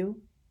 do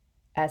you?"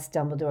 asked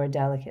Dumbledore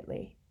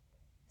delicately.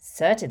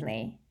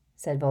 "Certainly,"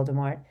 said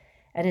Voldemort,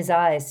 and his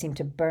eyes seemed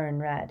to burn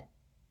red.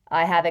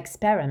 "I have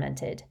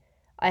experimented.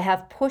 I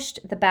have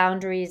pushed the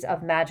boundaries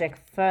of magic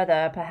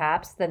further,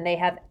 perhaps, than they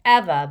have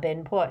ever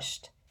been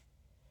pushed."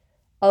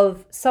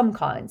 "Of some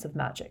kinds of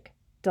magic,"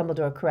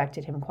 Dumbledore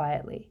corrected him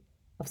quietly.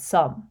 "Of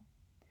some.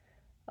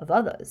 Of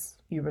others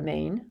you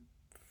remain,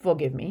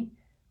 forgive me,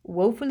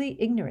 woefully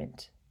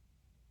ignorant."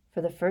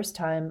 For the first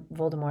time,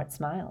 Voldemort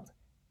smiled.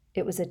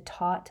 It was a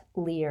taut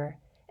leer,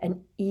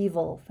 an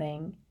evil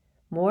thing,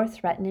 more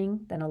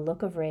threatening than a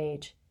look of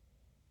rage.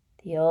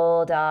 "The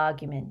old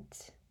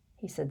argument,"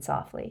 he said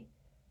softly.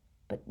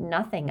 "But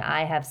nothing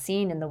I have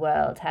seen in the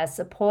world has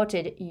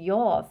supported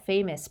your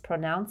famous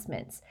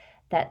pronouncements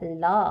that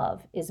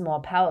love is more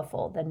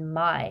powerful than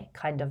my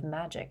kind of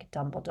magic,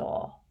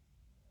 Dumbledore."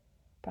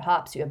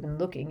 "Perhaps you have been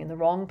looking in the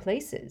wrong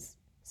places,"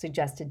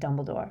 suggested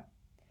Dumbledore.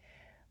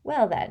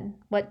 "Well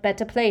then, what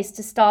better place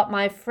to start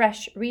my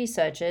fresh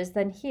researches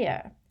than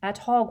here, at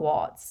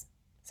Hogwarts?"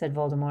 said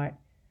Voldemort.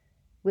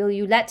 "Will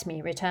you let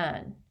me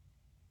return?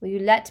 Will you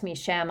let me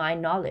share my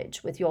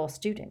knowledge with your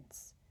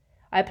students?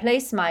 I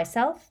place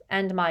myself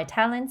and my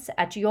talents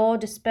at your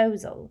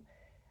disposal.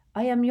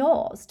 I am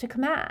yours to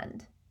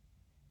command."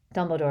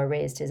 Dumbledore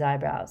raised his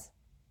eyebrows.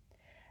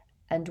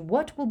 "And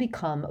what will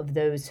become of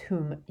those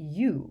whom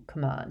you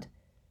command?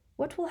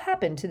 What will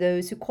happen to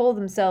those who call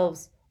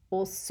themselves,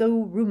 or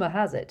so rumor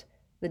has it,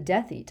 the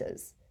Death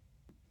Eaters?"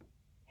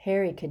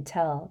 Harry could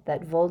tell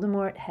that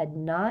Voldemort had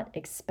not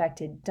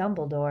expected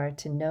Dumbledore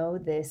to know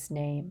this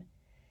name.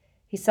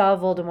 He saw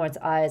Voldemort's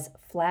eyes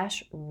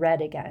flash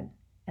red again,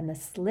 and the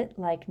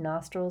slit-like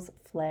nostrils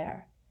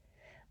flare.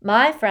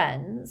 "My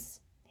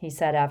friends," he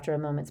said after a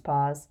moment's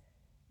pause,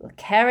 "will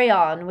carry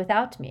on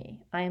without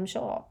me, I am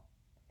sure."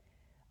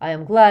 "I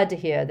am glad to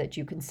hear that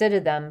you consider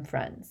them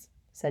friends,"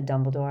 said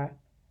Dumbledore.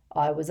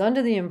 "I was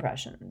under the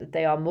impression that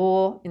they are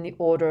more in the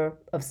order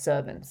of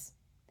servants."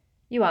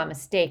 "You are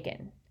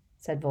mistaken,"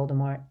 said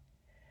Voldemort.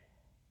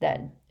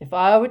 "Then, if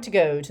I were to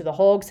go to the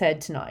Hog's Head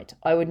tonight,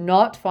 I would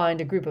not find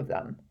a group of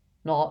them,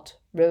 not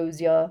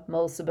Rosia,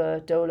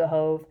 Mulciber,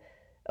 Dolohov,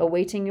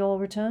 awaiting your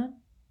return?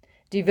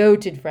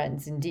 Devoted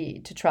friends,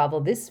 indeed, to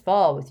travel this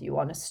far with you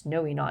on a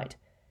snowy night,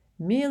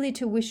 merely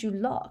to wish you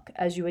luck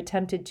as you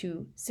attempted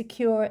to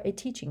secure a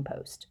teaching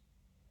post."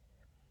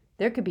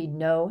 There could be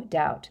no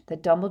doubt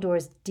that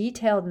Dumbledore's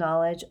detailed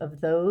knowledge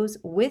of those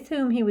with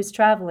whom he was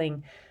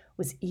traveling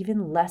was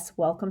even less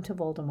welcome to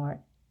Voldemort.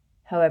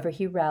 However,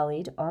 he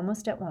rallied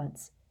almost at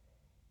once.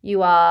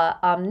 "You are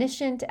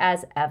omniscient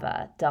as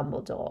ever,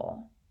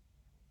 Dumbledore."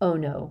 "Oh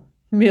no,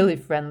 merely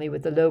friendly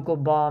with the local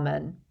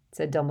barmen,"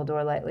 said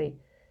Dumbledore lightly.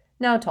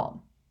 "Now,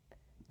 Tom."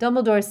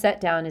 Dumbledore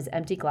set down his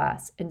empty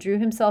glass and drew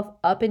himself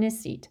up in his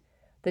seat,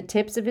 the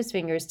tips of his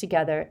fingers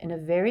together in a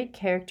very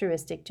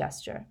characteristic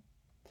gesture.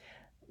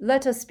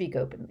 "Let us speak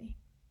openly.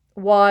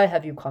 Why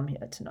have you come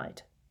here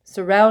tonight,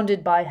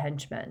 surrounded by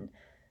henchmen,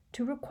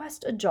 to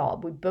request a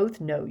job we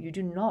both know you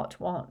do not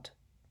want?"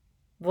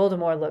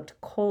 Voldemort looked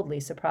coldly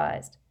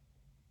surprised.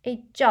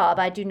 "A job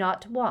I do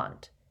not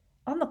want?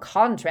 On the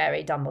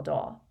contrary,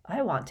 Dumbledore,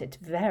 I want it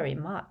very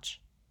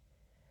much."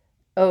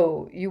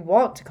 "Oh, you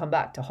want to come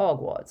back to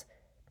Hogwarts,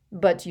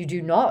 but you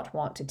do not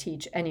want to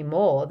teach any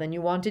more than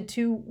you wanted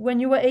to when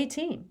you were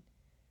 18.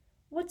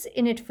 What's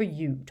in it for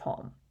you,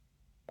 Tom?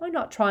 Why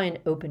not try an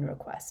open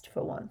request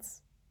for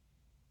once?"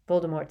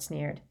 Voldemort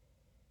sneered.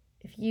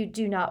 "If you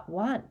do not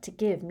want to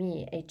give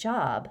me a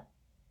job—"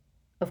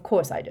 "Of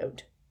course I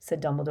don't,"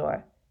 said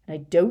Dumbledore, "and I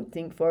don't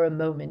think for a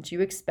moment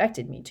you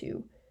expected me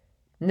to.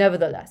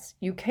 Nevertheless,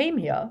 you came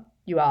here,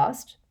 you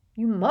asked,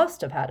 you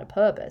must have had a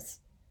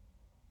purpose."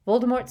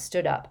 Voldemort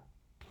stood up.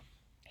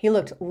 He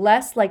looked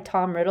less like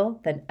Tom Riddle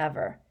than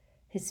ever,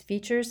 his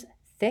features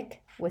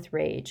thick with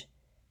rage.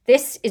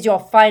 "This is your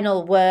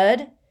final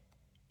word?"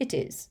 "It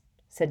is,"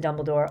 said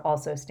Dumbledore,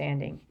 also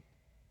standing.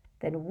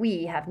 "Then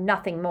we have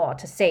nothing more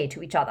to say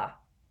to each other."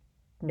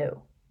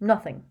 "No,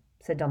 nothing,"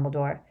 said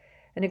Dumbledore,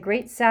 and a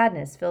great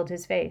sadness filled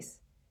his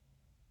face.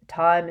 "The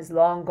time is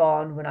long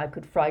gone when I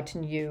could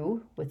frighten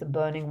you with a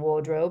burning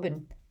wardrobe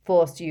and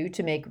force you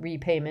to make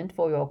repayment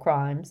for your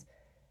crimes.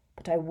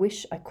 But I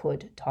wish I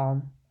could,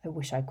 Tom. I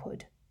wish I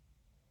could."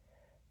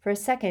 For a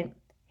second,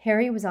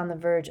 Harry was on the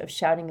verge of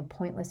shouting a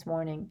pointless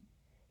warning.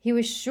 He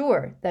was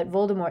sure that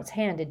Voldemort's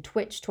hand had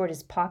twitched toward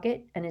his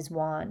pocket and his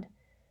wand.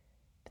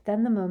 But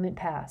then the moment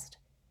passed.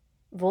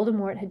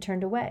 Voldemort had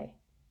turned away.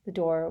 The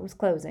door was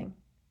closing,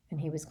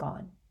 and he was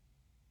gone.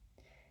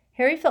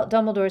 Harry felt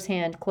Dumbledore's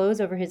hand close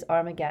over his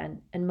arm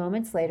again, and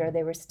moments later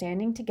they were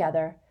standing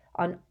together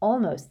on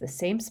almost the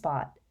same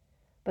spot.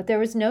 But there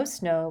was no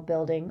snow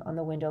building on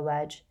the window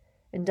ledge,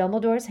 and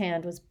Dumbledore's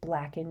hand was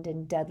blackened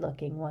and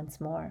dead-looking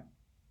once more.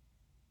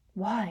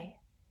 "Why?"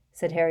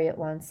 said Harry at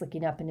once,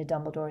 looking up into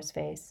Dumbledore's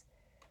face.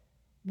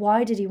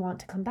 "Why did he want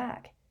to come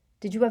back?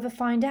 Did you ever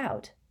find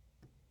out?"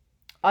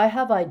 "I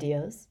have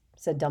ideas,"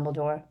 said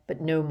Dumbledore,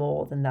 "but no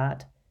more than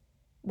that."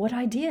 "What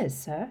ideas,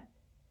 sir?"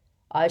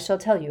 "I shall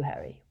tell you,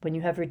 Harry, when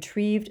you have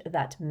retrieved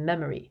that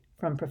memory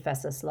from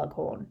Professor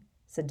Slughorn,"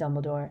 said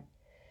Dumbledore.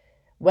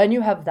 "When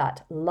you have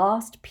that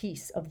last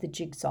piece of the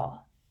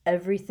jigsaw,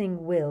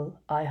 everything will,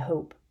 I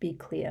hope, be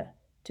clear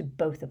to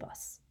both of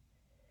us."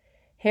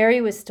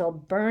 Harry was still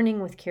burning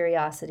with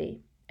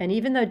curiosity, and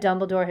even though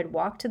Dumbledore had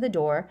walked to the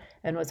door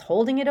and was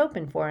holding it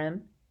open for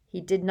him,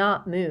 he did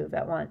not move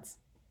at once.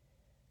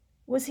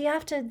 "Was he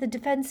after the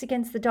Defense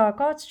Against the Dark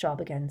Arts job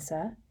again,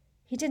 sir?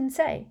 He didn't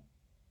say."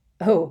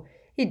 "Oh,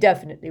 he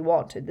definitely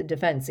wanted the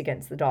Defense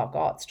Against the Dark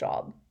Arts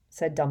job,"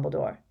 said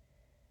Dumbledore.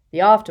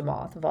 The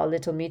aftermath of our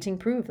little meeting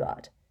proved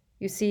that.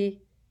 You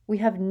see, we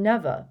have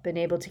never been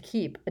able to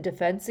keep a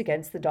defense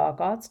against the dark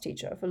arts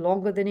teacher for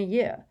longer than a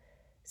year,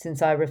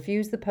 since I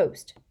refused the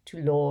post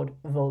to Lord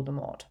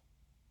Voldemort.